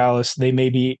to Dallas, they may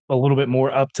be a little bit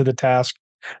more up to the task.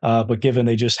 But given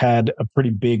they just had a pretty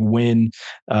big win,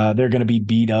 they're going to be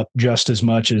beat up just as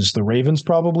much as the Ravens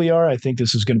probably are. I think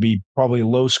this is going to be probably a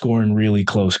low scoring, really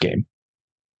close game.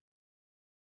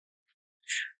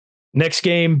 Next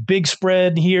game, big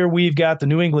spread here. We've got the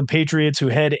New England Patriots who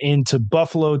head into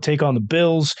Buffalo, take on the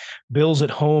Bills. Bills at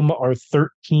home are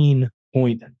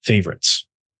 13-point favorites.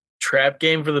 Trap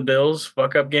game for the Bills.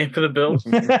 Fuck up game for the Bills.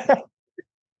 The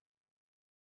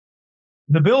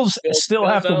Bills still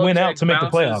have to win out to make the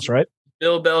playoffs, right?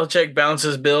 Bill Belichick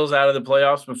bounces Bills out of the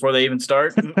playoffs before they even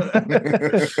start. I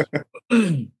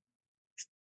mean,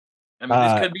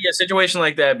 this could be a situation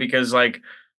like that because, like,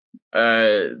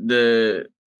 the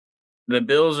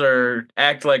Bills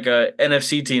act like a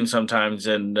NFC team sometimes,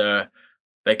 and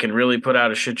they can really put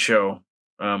out a shit show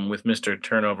with Mr.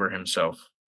 Turnover himself,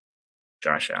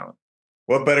 Josh Allen.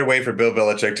 What better way for Bill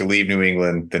Belichick to leave New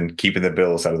England than keeping the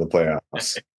Bills out of the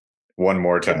playoffs one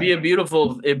more time? It'd be a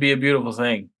beautiful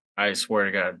thing. I swear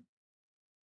to God.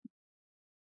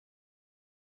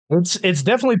 It's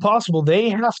definitely possible. They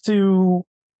have to.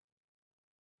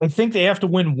 I think they have to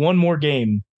win one more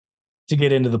game to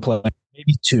get into the play,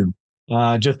 maybe two.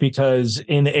 Just because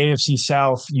in the AFC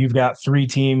South, you've got three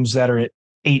teams that are at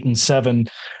 8-7.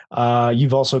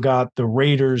 You've also got the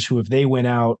Raiders, who, if they win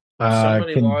out,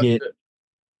 can get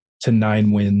to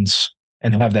 9 wins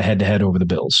and have the head-to-head over the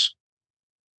Bills.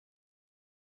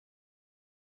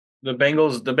 The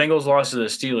Bengals lost to the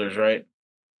Steelers, right?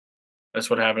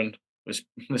 That's what happened this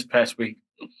past week.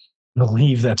 I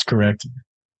believe that's correct.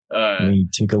 Let me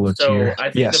take a look here.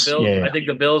 I think the Bills. Yeah. I think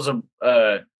the Bills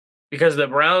are because the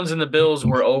Browns and the Bills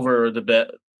were over the bet.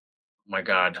 Oh my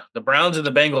God, the Browns and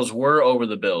the Bengals were over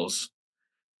the Bills.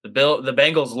 The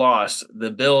Bengals lost. The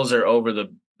Bills are over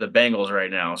the Bengals right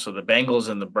now. So the Bengals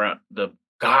and the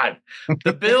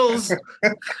Bills.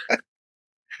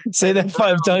 Say that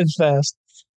 5 times fast.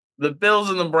 The Bills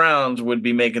and the Browns would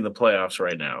be making the playoffs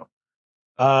right now.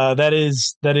 That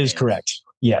is correct.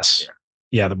 Yes.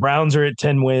 Yeah, the Browns are at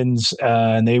 10 wins,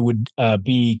 and they would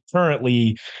be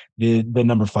currently the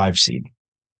number 5 seed.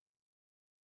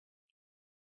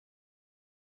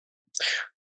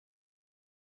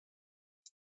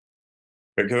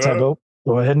 Tybo,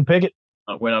 go ahead and pick it.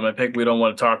 When I'm going to pick, we don't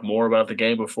want to talk more about the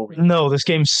game before we. No, this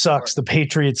game sucks. The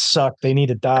Patriots suck. They need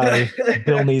to die.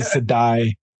 Bill needs to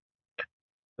die.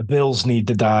 The Bills need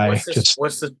to die.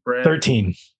 What's the spread?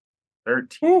 13.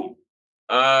 13.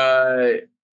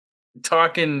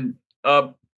 Talking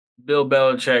up Bill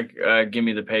Belichick, give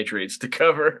me the Patriots to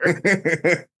cover.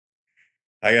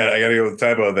 I gotta go with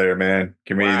Tybo there, man.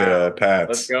 Give me the Pats.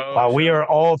 Let's go. We are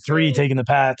all 3 taking the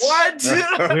Pats. What?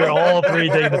 We are all 3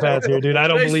 taking the Pats here, dude. I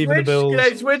don't believe in the Bills. Can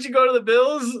I switch and go to the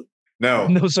Bills? No,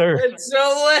 sir. It's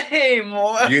so lame.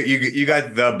 You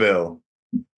got the Bill.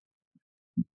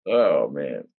 Oh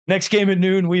man. Next game at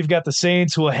noon, we've got the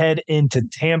Saints who will head into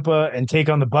Tampa and take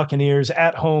on the Buccaneers.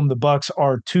 At home, the Bucs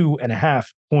are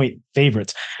 2.5-point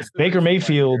favorites. Baker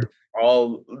Mayfield,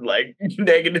 all like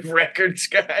negative records,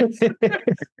 guys.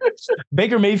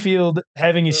 Baker Mayfield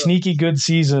having a sneaky good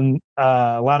season.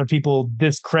 A lot of people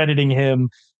discrediting him,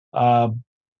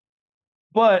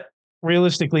 but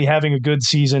realistically, having a good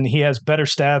season. He has better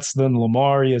stats than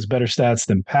Lamar. He has better stats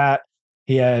than Pat.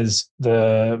 He has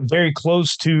very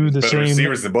close to the same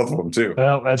receivers than both of them too.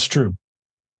 Well, that's true.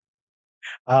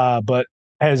 But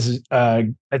has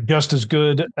just as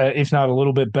good, if not a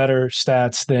little bit better,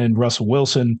 stats than Russell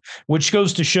Wilson, which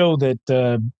goes to show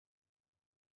that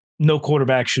no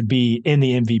quarterback should be in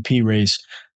the MVP race.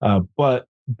 But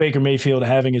Baker Mayfield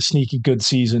having a sneaky good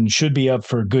season should be up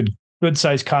for a good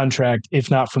size contract,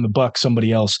 if not from the Bucs,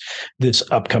 somebody else this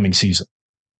upcoming season.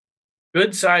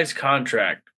 Good size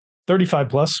contract. 35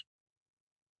 plus.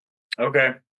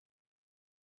 Okay.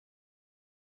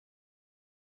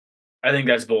 I think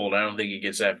that's bold. I don't think he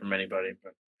gets that from anybody,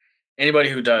 but anybody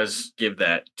who does give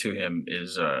that to him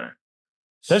is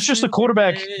that's just the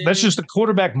quarterback. That's just the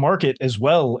quarterback market as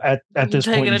well at this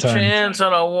point in time. Taking a chance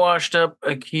on a washed up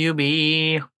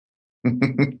QB.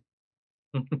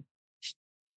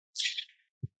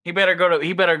 He better go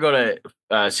to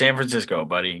San Francisco,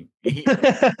 buddy. That'd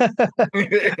be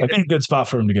a good spot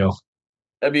for him to go.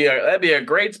 That'd be a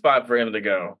great spot for him to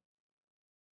go.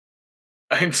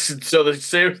 And so the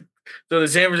San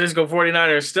Francisco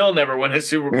 49ers still never win a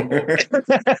Super Bowl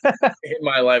in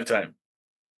my lifetime.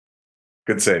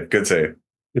 Good save.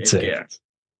 Yeah.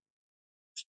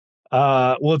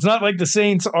 Well, it's not like the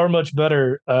Saints are much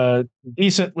better. A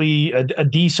decent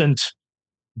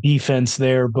defense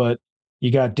there, but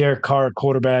You got Derek Carr at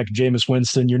quarterback, Jameis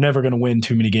Winston. You're never going to win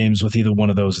too many games with either one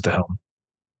of those at the helm.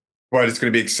 But it's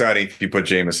going to be exciting if you put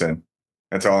Jameis in.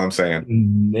 That's all I'm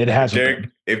saying. It hasn't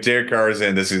been. If Derek Carr is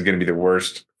in, this is going to be the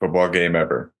worst football game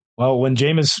ever. Well, when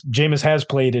Jameis has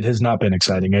played, it has not been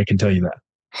exciting. I can tell you that.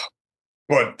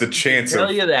 But the chance Tell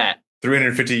of you that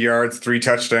 350 yards, 3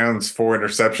 touchdowns, 4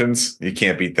 interceptions, you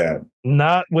can't beat that.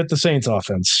 Not with the Saints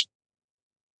offense.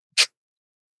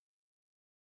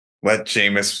 Let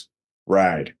Jameis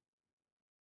ride.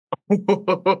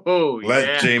 Whoa,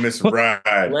 Let Jameis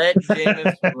ride. Let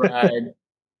Jameis ride.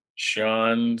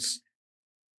 Sean's.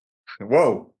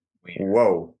 Whoa.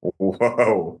 Whoa.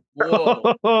 Whoa.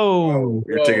 Whoa. Oh,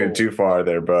 You're taking it too far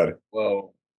there, bud.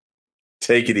 Whoa.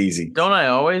 Take it easy. Don't I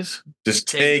always? Just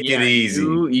take it easy.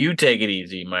 You take it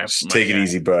easy, take it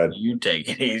easy, bud. You take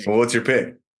it easy. Well, what's your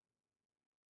pick?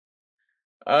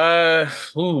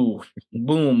 Boom.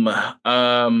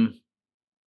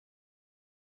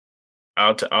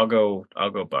 I'll go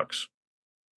Bucks.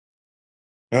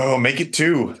 Oh, make it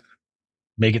 2.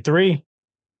 make it 3.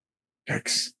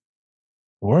 Yikes.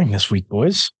 Boring this week,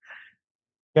 boys.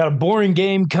 Got a boring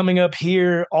game coming up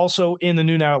here. Also in the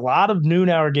noon hour, a lot of noon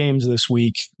hour games this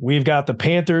week. We've got the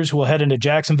Panthers who will head into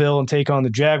Jacksonville and take on the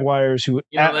Jaguars who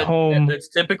home. That's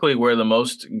typically where the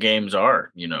most games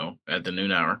are, at the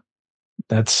noon hour.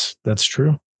 That's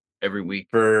true. Every week.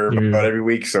 For about every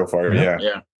week so far,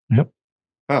 yeah. Yep.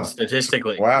 Huh.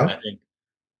 Statistically, wow. I think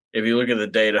if you look at the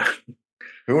data,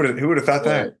 who would have thought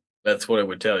that? That's what it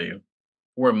would tell you.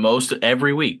 Where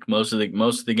every week, most of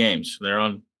the games they're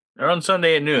on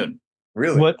Sunday at noon.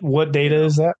 Really? What data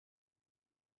is that?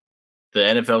 The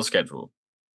NFL schedule.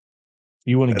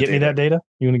 You want to get me that data?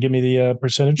 You want to give me the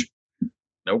percentage?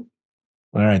 Nope.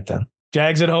 All right then.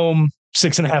 Jags at home,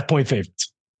 6.5 point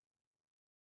favorites.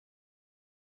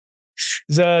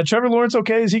 Is Trevor Lawrence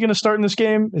okay? Is he going to start in this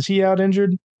game? Is he out injured?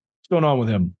 What's going on with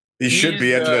him? He should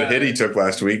be after that hit he took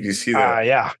last week. You see that?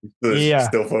 Yeah.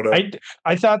 Still photo.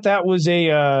 I thought that was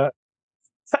I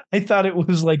thought it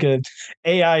was like a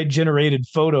AI generated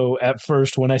photo at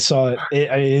first when I saw it.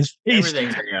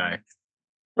 Everything's AI.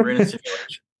 We're in a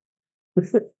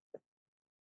simulation.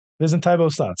 Isn't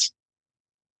Tybo's thoughts?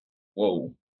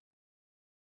 Whoa.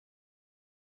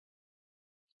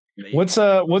 What's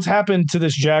happened to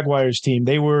this Jaguars team?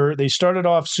 They started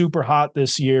off super hot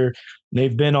this year.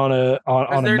 They've been on a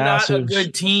massive not a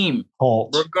good team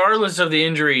halt. Regardless of the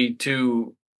injury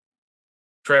to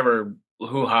Trevor,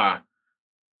 hoo-ha,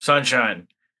 sunshine,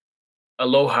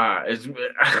 aloha.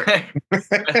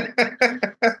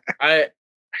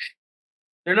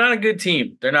 They're not a good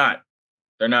team. They're not.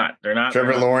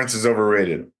 Trevor Lawrence is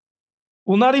overrated.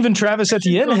 Well, not even Travis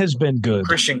Etienne has been good.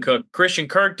 Christian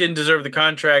Kirk didn't deserve the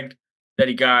contract that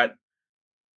he got.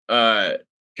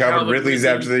 Calvin Ridley's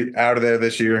out of there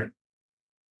this year.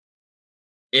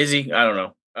 Is he? I don't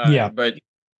know. Yeah, but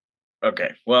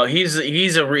okay. Well, he's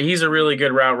a really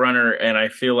good route runner, and I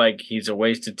feel like he's a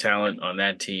wasted talent on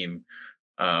that team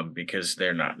because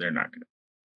they're not good.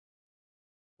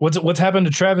 What's happened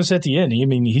to Travis Etienne? I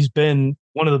mean, he's been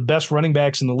one of the best running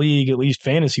backs in the league, at least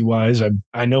fantasy wise.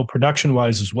 I know production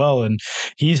wise as well, and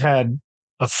he's had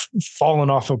fallen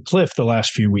off a cliff the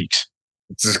last few weeks.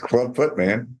 It's his club foot,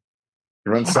 man. He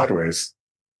runs sideways.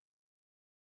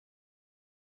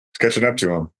 It's catching up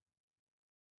to him.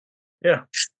 Yeah,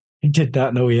 he did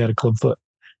not know he had a club foot.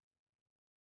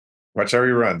 Watch how he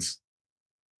runs.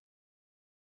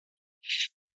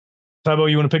 Tybo,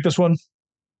 you want to pick this one?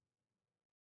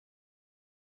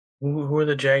 Who are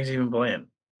the Jags even playing?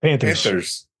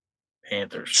 Panthers.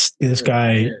 This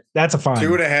guy, that's a fine.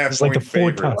 2.5 it's like the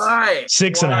 4 times. Why?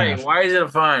 6.5. Why is it a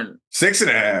fine?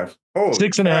 6.5. Oh,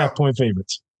 6.5 point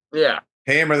favorites. Yeah.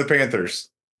 Hammer the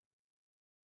Panthers.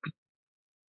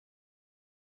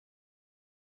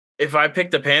 If I pick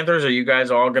the Panthers, are you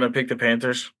guys all going to pick the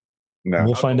Panthers? No.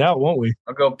 We'll find out, won't we?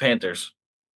 I'll go Panthers.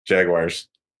 Jaguars.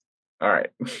 All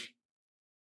right.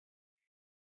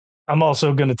 I'm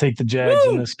also going to take the Jags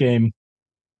in this game.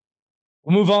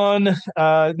 We'll move on.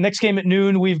 Next game at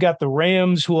noon, we've got the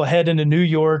Rams who will head into New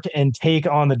York and take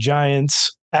on the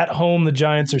Giants. At home, the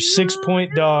Giants are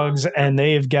 6-point dogs, and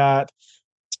they've got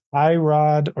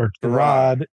Tyrod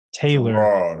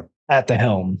Taylor at the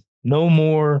helm. No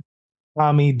more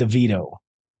Tommy DeVito.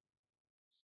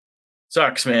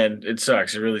 Sucks, man. It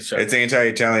sucks. It really sucks. It's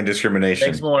anti-Italian discrimination.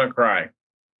 Makes me want to cry.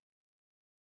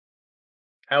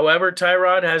 However,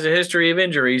 Tyrod has a history of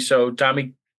injury, so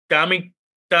Tommy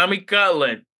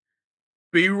Cutlet,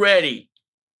 be ready.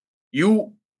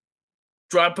 You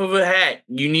drop of a hat.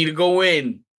 You need to go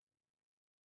in.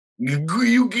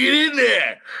 You get in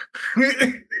there.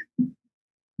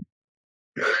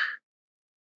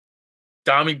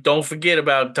 Tommy, don't forget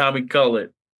about Tommy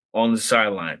Cullett on the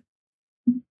sideline.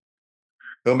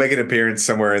 He'll make an appearance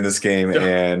somewhere in this game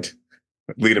and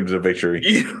lead him to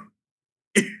victory.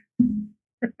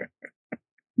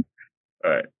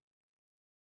 All right.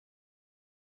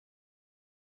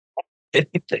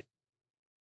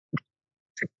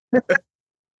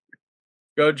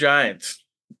 Go Giants.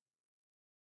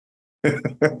 Who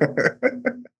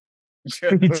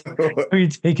are you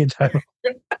taking, Tyler?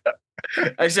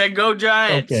 I said go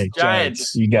Giants. Okay,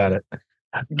 Giants. You got it.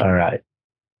 All right.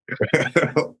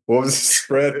 What was the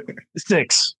spread?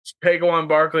 6. Saquon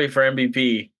Barkley for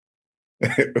MVP.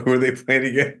 Who are they playing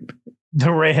again?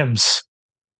 The Rams.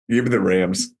 Give me the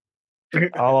Rams.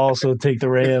 I'll also take the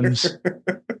Rams.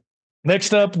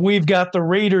 Next up, we've got the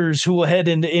Raiders, who will head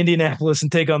into Indianapolis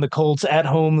and take on the Colts at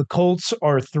home. The Colts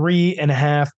are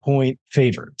 3.5-point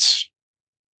favorites.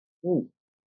 Ooh.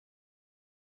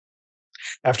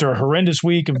 After a horrendous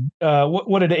week of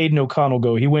what did Aiden O'Connell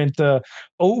go? He went 0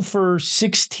 for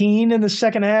 16 in the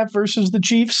second half versus the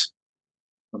Chiefs.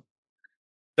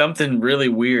 Something really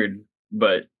weird,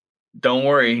 but don't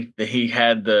worry that he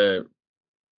had the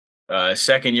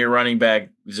second-year running back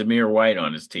Zamir White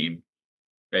on his team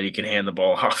that he can hand the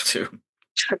ball off to.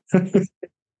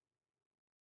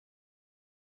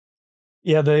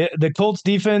 Yeah, the Colts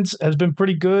defense has been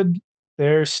pretty good.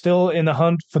 They're still in the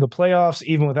hunt for the playoffs,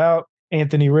 even without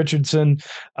Anthony Richardson.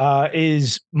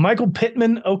 Is Michael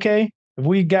Pittman okay? Have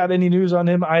we got any news on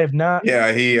him? I have not.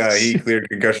 Yeah, he cleared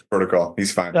concussion protocol.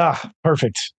 He's fine.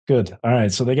 Perfect. Good. All right.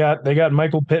 So they got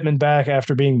Michael Pittman back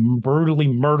after being brutally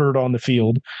murdered on the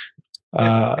field.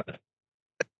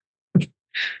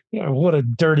 What a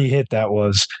dirty hit that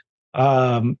was.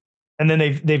 And then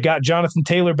they've got Jonathan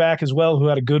Taylor back as well, who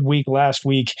had a good week last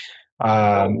week.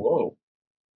 Whoa.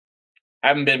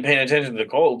 Haven't been paying attention to the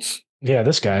Colts. Yeah,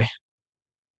 this guy.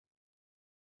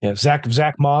 Yeah,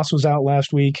 Zach Moss was out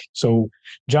last week, so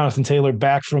Jonathan Taylor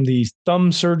back from the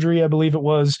thumb surgery, I believe it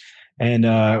was, and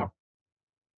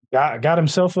got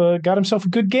himself a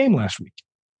good game last week.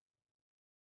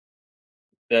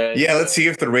 Yeah, let's see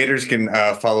if the Raiders can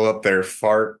follow up their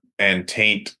fart and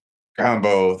taint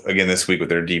combo again this week with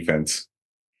their defense.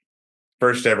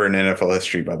 First ever in NFL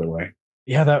history, by the way.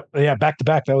 Yeah, back to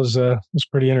back. That was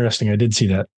pretty interesting. I did see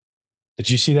that.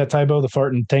 Did you see that, Tybo? The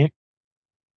fart and taint?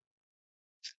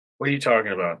 What are you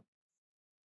talking about?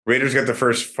 Raiders got the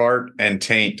first fart and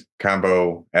taint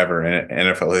combo ever in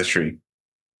NFL history.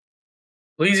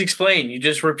 Please explain. You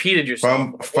just repeated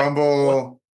yourself.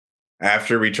 Fumble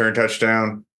after return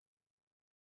touchdown.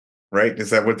 Right? Is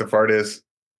that what the fart is?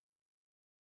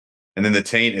 And then the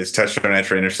taint is touchdown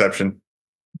after interception.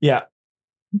 Yeah.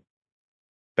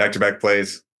 Back-to-back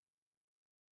plays.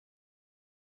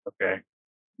 Okay.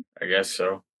 I guess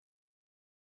so.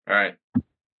 All right.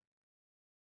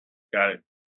 Got it.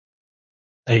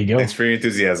 There you go. Thanks for your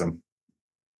enthusiasm.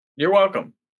 You're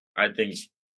welcome. I think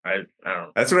I don't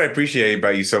know. That's what I appreciate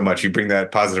about you so much. You bring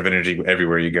that positive energy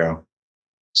everywhere you go.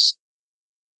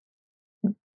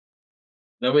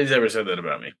 Nobody's ever said that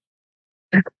about me.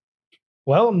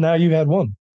 Well, now you had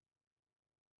one.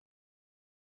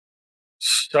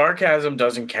 Sarcasm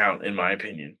doesn't count, in my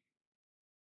opinion.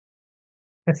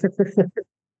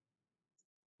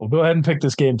 Well, go ahead and pick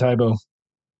this game, Tybo.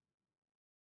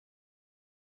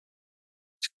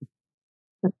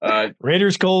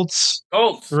 Raiders, Colts.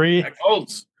 Colts. 3.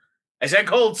 Colts. I said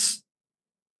Colts.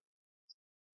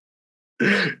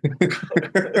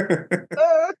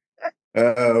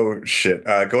 Oh, shit.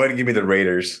 Go ahead and give me the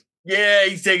Raiders. Yeah,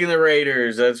 he's taking the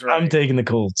Raiders. That's right. I'm taking the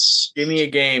Colts. Give me a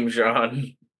game,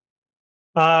 Sean.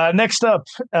 Next up,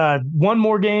 one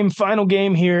more game, final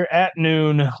game here at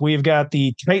noon. We've got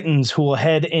the Titans, who will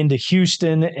head into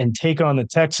Houston and take on the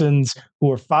Texans,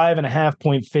 who are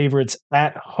 5.5-point favorites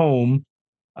at home.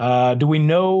 Do we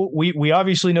know? We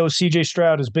obviously know CJ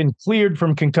Stroud has been cleared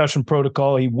from concussion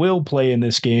protocol. He will play in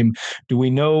this game. Do we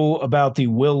know about the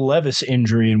Will Levis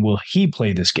injury, and will he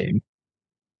play this game?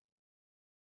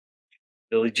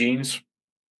 Billy Jeans.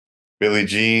 Billy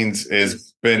Jeans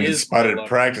has been spotted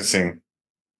practicing.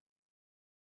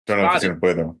 Don't know if he's going to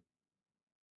play, though.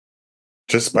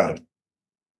 Just spotted.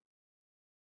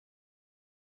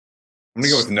 I'm going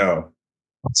to go with no.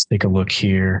 Let's take a look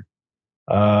here.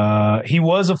 He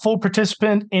was a full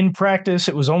participant in practice.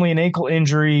 It was only an ankle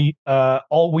injury.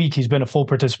 All week he's been a full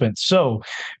participant. So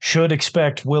should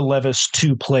expect Will Levis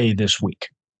to play this week.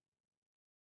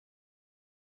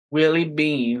 Willie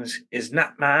Beans is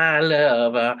not my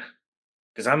lover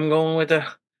because I'm going with the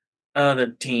other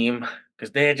team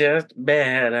because they're just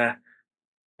better.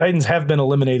 Titans have been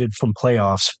eliminated from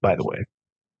playoffs, by the way.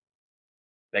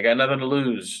 They got nothing to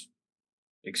lose.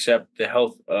 except the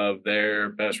health of their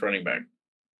best running back.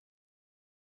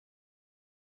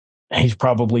 He's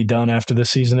probably done after this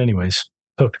season, anyways.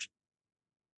 Hooked.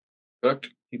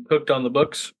 He cooked on the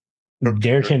books.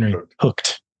 Derrick Henry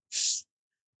hooked.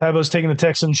 Tybo's taking the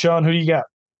Texans. Sean, who do you got?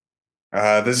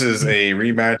 This is a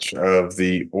rematch of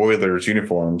the Oilers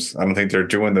uniforms. I don't think they're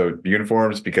doing the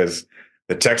uniforms because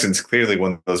the Texans clearly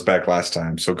won those back last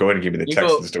time. So go ahead and give me the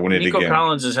Texans to win it again. Nico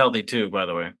Collins is healthy too, by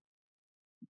the way.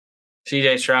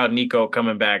 CJ Stroud, Nico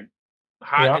coming back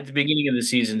hot at the beginning of the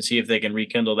season. See if they can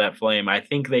rekindle that flame. I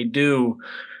think they do.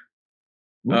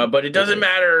 But it doesn't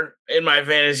matter in my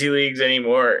fantasy leagues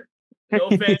anymore. No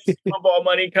fantasy football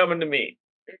money coming to me.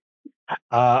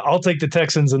 I'll take the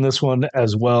Texans in this one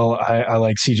as well. I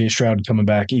like CJ Stroud coming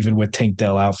back, even with Tank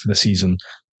Dell out for the season.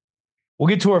 We'll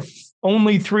get to our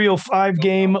only 305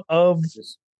 game of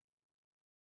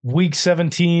Week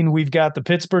 17. We've got the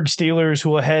Pittsburgh Steelers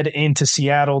who will head into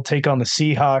Seattle, take on the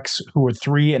Seahawks, who are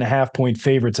 3.5-point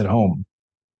favorites at home.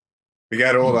 We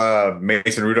got old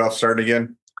Mason Rudolph starting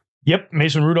again. Yep,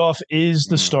 Mason Rudolph is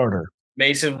the starter.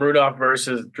 Mason Rudolph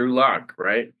versus Drew Lock,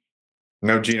 right?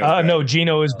 No, Geno. No,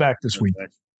 Geno is back this week.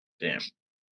 Damn.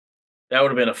 That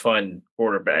would have been a fun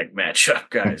quarterback matchup,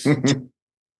 guys.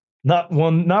 Not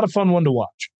a fun one to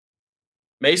watch.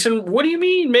 Mason, what do you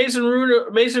mean? Mason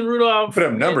Rudolph put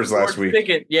up numbers last week.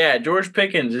 George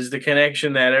Pickens is the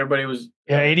connection that everybody was.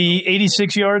 Yeah,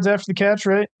 86 yards after the catch,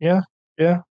 right? Yeah.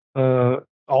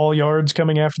 All yards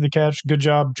coming after the catch. Good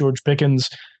job, George Pickens.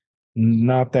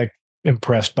 Not that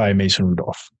impressed by Mason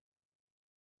Rudolph.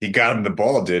 He got him the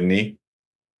ball, didn't he?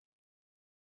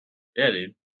 Yeah,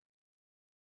 dude.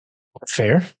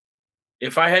 Fair.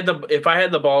 If I had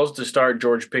the balls to start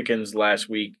George Pickens last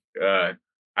week,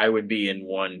 I would be in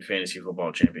one fantasy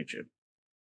football championship.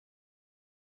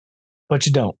 But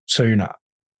you don't, so you're not.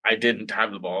 I didn't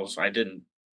have the balls. I didn't.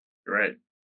 You're right.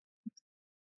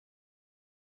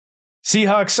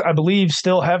 Seahawks, I believe,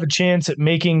 still have a chance at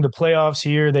making the playoffs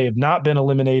here. They have not been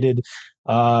eliminated.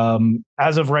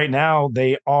 As of right now,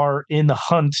 they are in the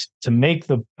hunt to make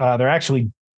they're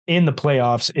actually in the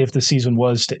playoffs. If the season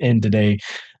was to end today,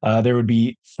 there would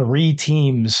be 3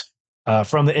 teams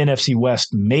from the NFC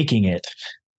West making it,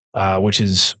 which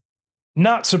is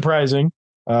not surprising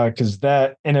because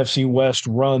that NFC West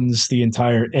runs the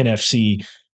entire NFC.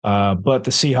 But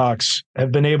the Seahawks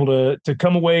have been able to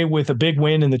come away with a big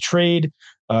win in the trade,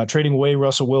 trading away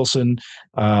Russell Wilson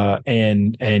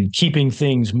and keeping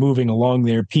things moving along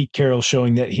there. Pete Carroll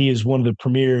showing that he is one of the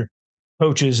premier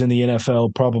coaches in the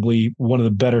NFL, probably one of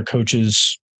the better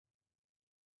coaches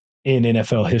in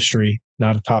NFL history.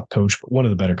 Not a top coach, but one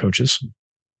of the better coaches.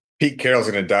 Pete Carroll's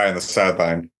going to die on the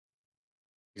sideline.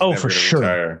 For sure.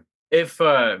 Retire. If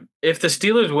the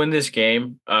Steelers win this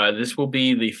game, this will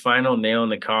be the final nail in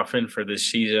the coffin for this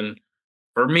season.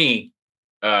 For me,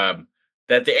 that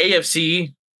the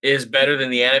AFC is better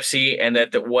than the NFC, and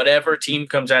that whatever team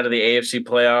comes out of the AFC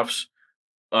playoffs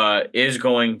is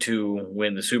going to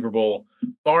win the Super Bowl,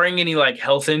 barring any like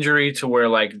health injury to where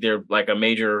like they're like a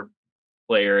major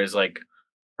player is like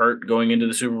hurt going into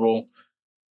the Super Bowl.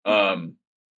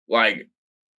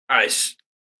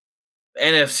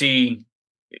 NFC.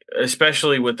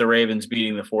 Especially with the Ravens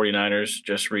beating the 49ers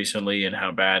just recently and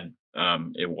how bad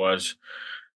it was.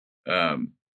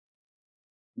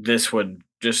 This would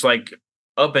just like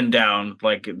up and down,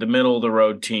 like the middle of the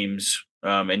road teams.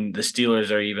 And the Steelers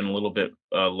are even a little bit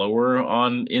lower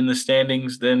in the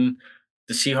standings than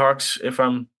the Seahawks, if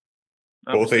I'm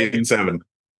both mistaken. 8-7.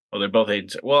 Oh, they're both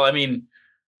 8. Well, I mean,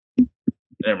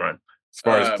 never mind. As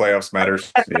far as playoffs matters,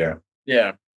 yeah.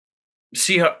 Yeah.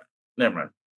 Seahawks, never mind.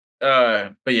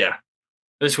 But yeah,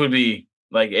 this would be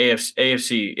like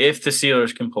AFC if the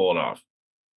Steelers can pull it off.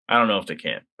 I don't know if they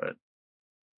can, but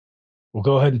we'll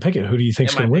go ahead and pick it. Who do you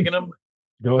think's going to win? Am I picking them?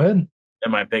 Go ahead.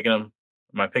 Am I picking them?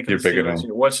 Am I picking You're the picking Steelers?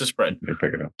 them. What's the spread? You're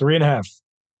picking them. 3.5.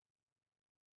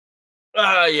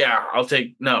 Yeah, I'll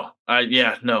take no.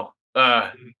 No.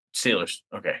 Steelers.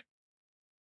 Okay.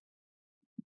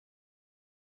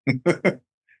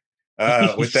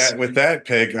 With that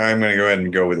pick, I'm going to go ahead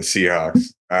and go with the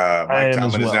Seahawks. Mike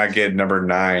Tomlin is not getting number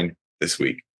 9 this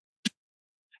week.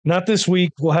 Not this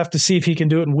week. We'll have to see if he can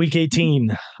do it in Week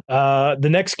 18. The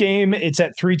next game, it's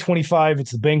at 3:25.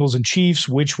 It's the Bengals and Chiefs,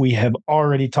 which we have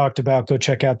already talked about. Go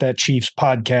check out that Chiefs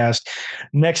podcast.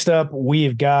 Next up, we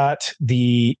have got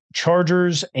the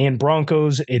Chargers and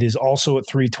Broncos. It is also at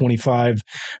 3:25.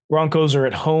 Broncos are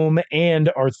at home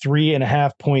and are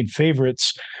 3.5-point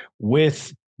favorites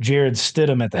with Jared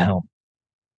Stidham at the helm.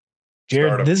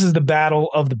 Jared, this is the battle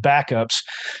of the backups.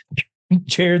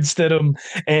 Jared Stidham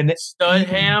and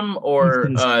Studham or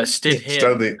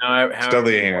Stidham.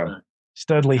 Studleyham.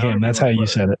 Studley However him. you That's how wanna you put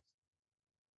it. said it.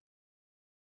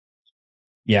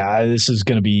 Yeah, this is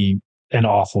going to be an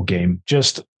awful game.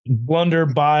 Just blunder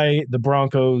by the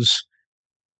Broncos.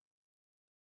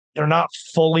 They're not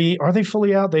fully, are they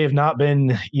fully out? They have not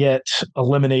been yet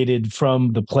eliminated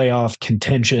from the playoff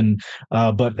contention,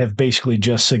 but have basically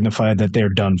just signified that they're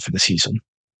done for the season.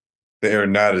 They are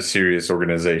not a serious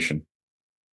organization.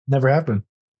 Never happened.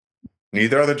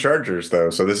 Neither are the Chargers, though.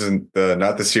 So this isn't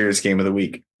not the serious game of the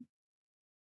week.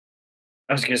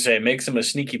 I was gonna say, it makes them a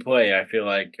sneaky play. I feel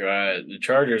like the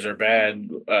Chargers are bad.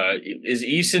 Is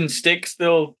Easton Stick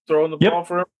still throwing the ball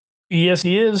for him? Yes,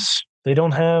 he is. They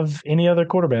don't have any other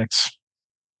quarterbacks.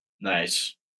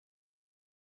 Nice.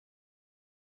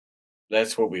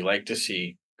 That's what we like to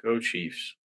see. Go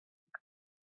Chiefs.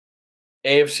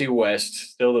 AFC West,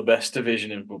 still the best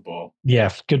division in football. Yeah,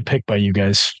 good pick by you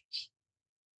guys.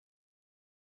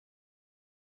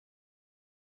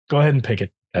 Go ahead and pick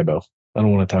it, Tybo. I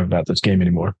don't want to talk about this game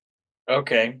anymore.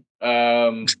 Okay.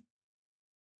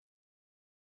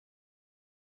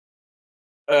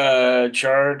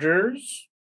 Chargers?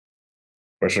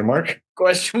 Question mark?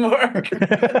 Question mark.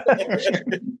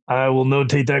 I will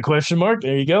notate that question mark.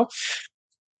 There you go.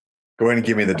 Go ahead and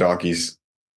give me the donkeys.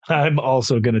 I'm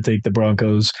also going to take the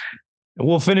Broncos.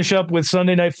 We'll finish up with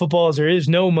Sunday Night Football as there is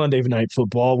no Monday Night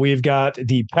Football. We've got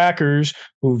the Packers,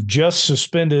 who've just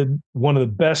suspended one of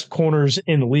the best corners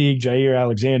in the league, Jair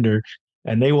Alexander,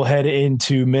 and they will head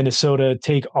into Minnesota,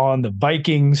 take on the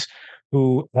Vikings,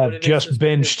 who have just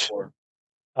benched.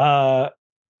 So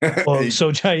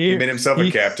Jair he made himself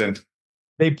a captain.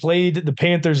 They played the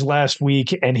Panthers last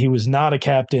week, and he was not a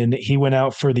captain. He went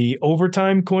out for the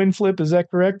overtime coin flip. Is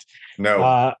that correct?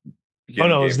 No. It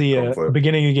was the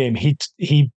beginning of the game.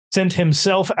 He sent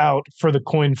himself out for the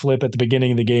coin flip at the beginning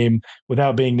of the game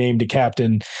without being named a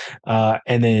captain,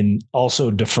 and then also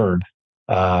deferred.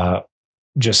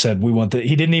 Just said we want the.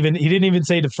 He didn't even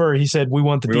say defer. He said we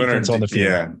want the defense on the field.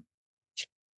 Yeah.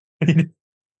 He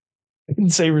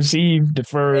didn't say receive,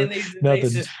 defer. And they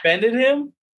suspended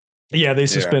him. Yeah, they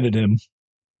suspended him.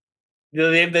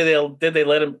 Did they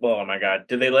let him? Oh my God!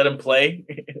 Did they let him play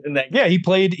in that? Yeah, he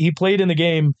played in the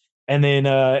game, and then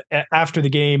after the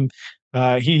game,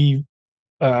 he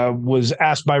was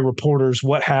asked by reporters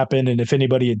what happened and if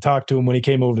anybody had talked to him when he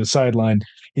came over the sideline.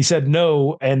 He said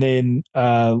no, and then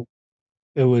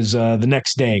it was the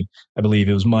next day, I believe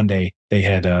it was Monday. They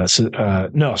had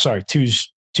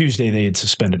Tuesday they had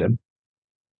suspended him.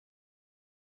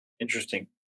 Interesting.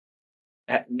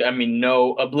 I mean,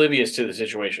 no, oblivious to the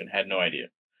situation, had no idea.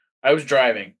 I was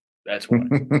driving. That's why.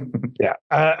 Yeah.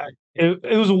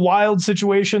 It was a wild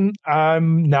situation.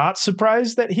 I'm not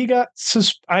surprised that he got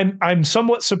I'm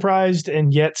somewhat surprised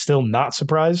and yet still not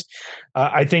surprised.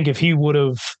 I think if he would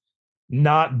have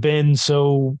not been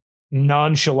so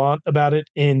nonchalant about it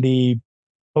in the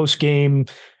post-game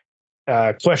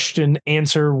question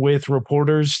answer with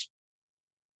reporters,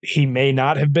 he may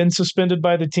not have been suspended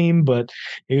by the team, but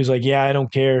he was like, yeah, I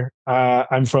don't care.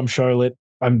 I'm from Charlotte.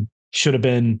 Should have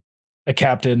been a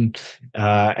captain.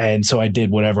 And so I did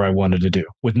whatever I wanted to do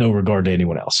with no regard to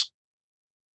anyone else.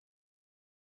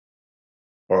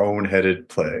 Own-headed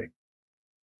play.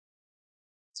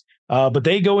 But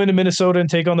they go into Minnesota and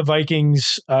take on the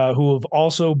Vikings, who have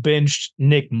also benched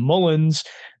Nick Mullins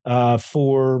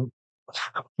for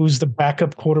who's the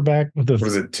backup quarterback?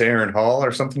 Was it Taron Hall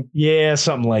or something? Yeah,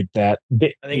 something like that. I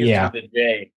think it's the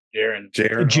J.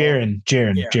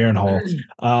 Jaren Hall.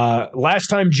 Last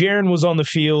time Jaren was on the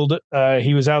field,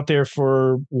 he was out there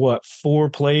for 4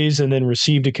 plays and then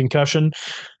received a concussion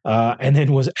and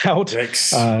then was out.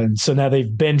 So now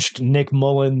they've benched Nick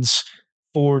Mullins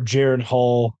for Jaren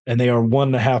Hall, and they are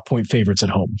 1.5 point favorites at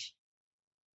home.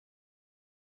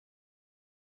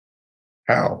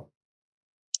 How?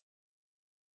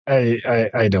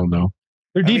 I don't know.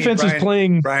 Their defense is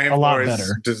playing a lot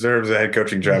better. Deserves a head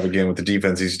coaching job again with the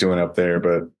defense he's doing up there,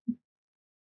 but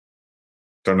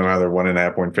don't know how they're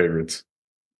 1.5 point favorites.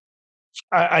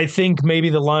 I think maybe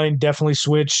the line definitely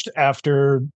switched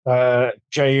after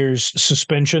Jair's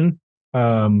suspension,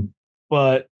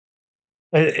 but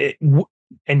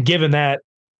and given that,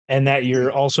 and that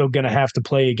you're also going to have to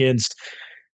play against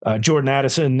Jordan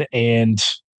Addison and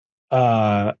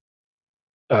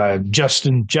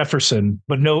Justin Jefferson,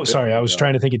 but no, sorry, I was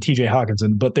trying to think of TJ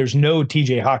Hawkinson, but there's no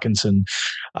TJ Hawkinson.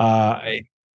 I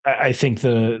think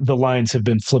the lines have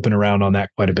been flipping around on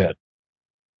that quite a bit.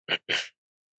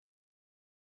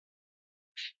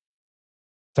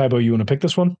 Tybo, you want to pick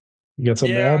this one? You got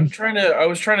something to add? I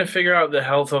was trying to figure out the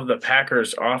health of the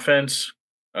Packers offense.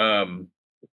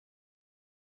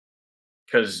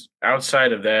 Because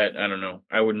outside of that, I don't know.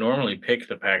 I would normally pick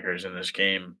the Packers in this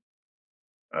game.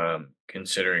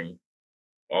 considering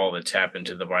all that's happened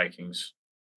to the Vikings.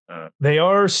 They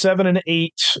are 7-8.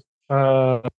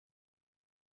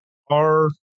 Are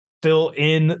still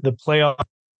in the playoff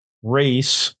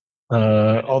race,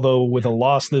 although with a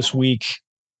loss this week,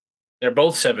 they're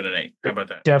both 7-8. How about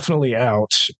that? Definitely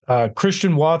out.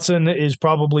 Christian Watson is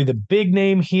probably the big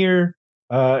name here.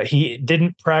 He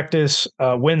didn't practice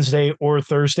Wednesday or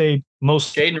Thursday.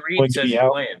 Most Jaden Reed says he's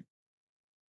playing.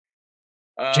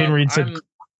 Jaden Reed said,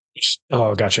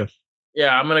 "Oh, gotcha."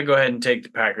 Yeah, I'm going to go ahead and take the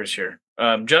Packers here.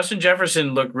 Justin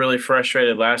Jefferson looked really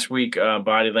frustrated last week.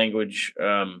 Body language,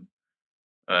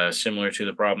 similar to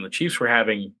the problem the Chiefs were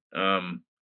having,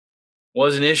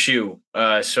 was an issue.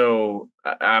 So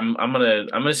I'm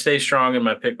gonna stay strong in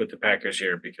my pick with the Packers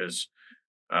here because,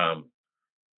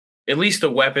 at least the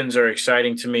weapons are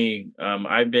exciting to me.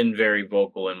 I've been very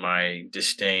vocal in my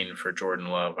disdain for Jordan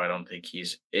Love. I don't think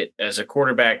he's it as a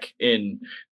quarterback in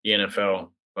the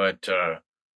NFL. But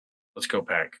let's go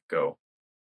Pack. Go.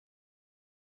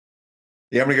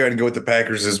 Yeah, I'm going to go ahead and go with the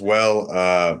Packers as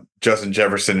well. Justin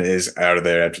Jefferson is out of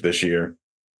there after this year.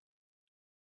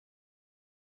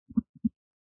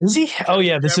 Is he? Oh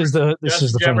yeah, this is the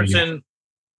Jefferson,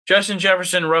 Justin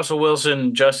Jefferson, Russell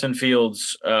Wilson, Justin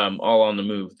Fields, all on the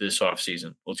move this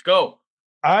offseason. Let's go.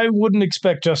 I wouldn't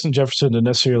expect Justin Jefferson to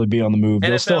necessarily be on the move.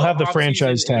 They'll still have the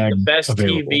franchise tag. The best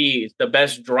available. TV, the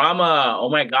best drama. Oh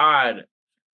my God.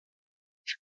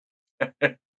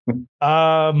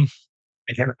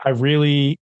 I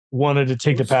really wanted to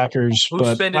take the Packers,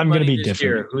 but I'm going to be different.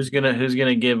 Year? Who's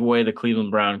gonna give away the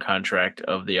Cleveland Brown contract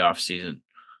of the offseason?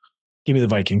 Give me the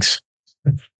Vikings.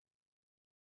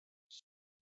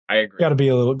 I agree. Got to be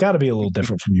a little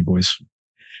different from you boys.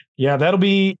 Yeah, that'll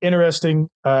be interesting.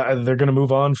 They're going to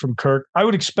move on from Kirk. I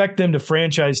would expect them to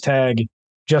franchise tag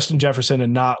Justin Jefferson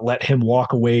and not let him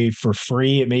walk away for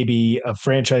free. It may be a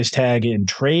franchise tag in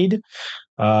trade.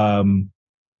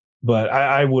 But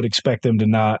I would expect them to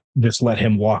not just let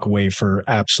him walk away for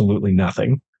absolutely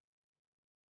nothing.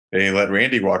 They let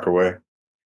Randy walk away.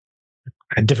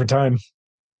 At a different time.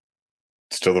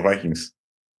 Still the Vikings.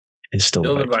 It's still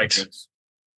the Vikings.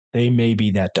 They may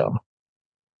be that dumb.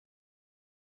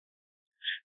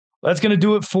 That's going to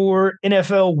do it for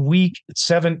NFL Week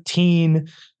 17.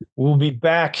 We'll be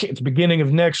back at the beginning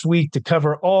of next week to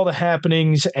cover all the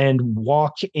happenings and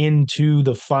walk into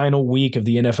the final week of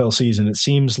the NFL season. It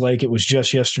seems like it was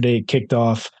just yesterday it kicked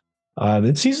off.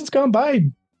 The season's gone by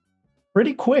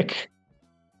pretty quick.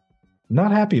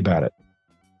 Not happy about it.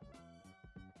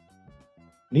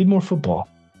 Need more football.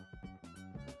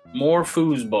 More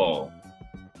foosball.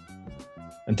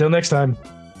 Until next time,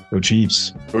 go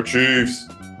Chiefs. Go Chiefs.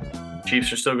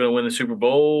 Chiefs are still going to win the Super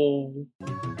Bowl.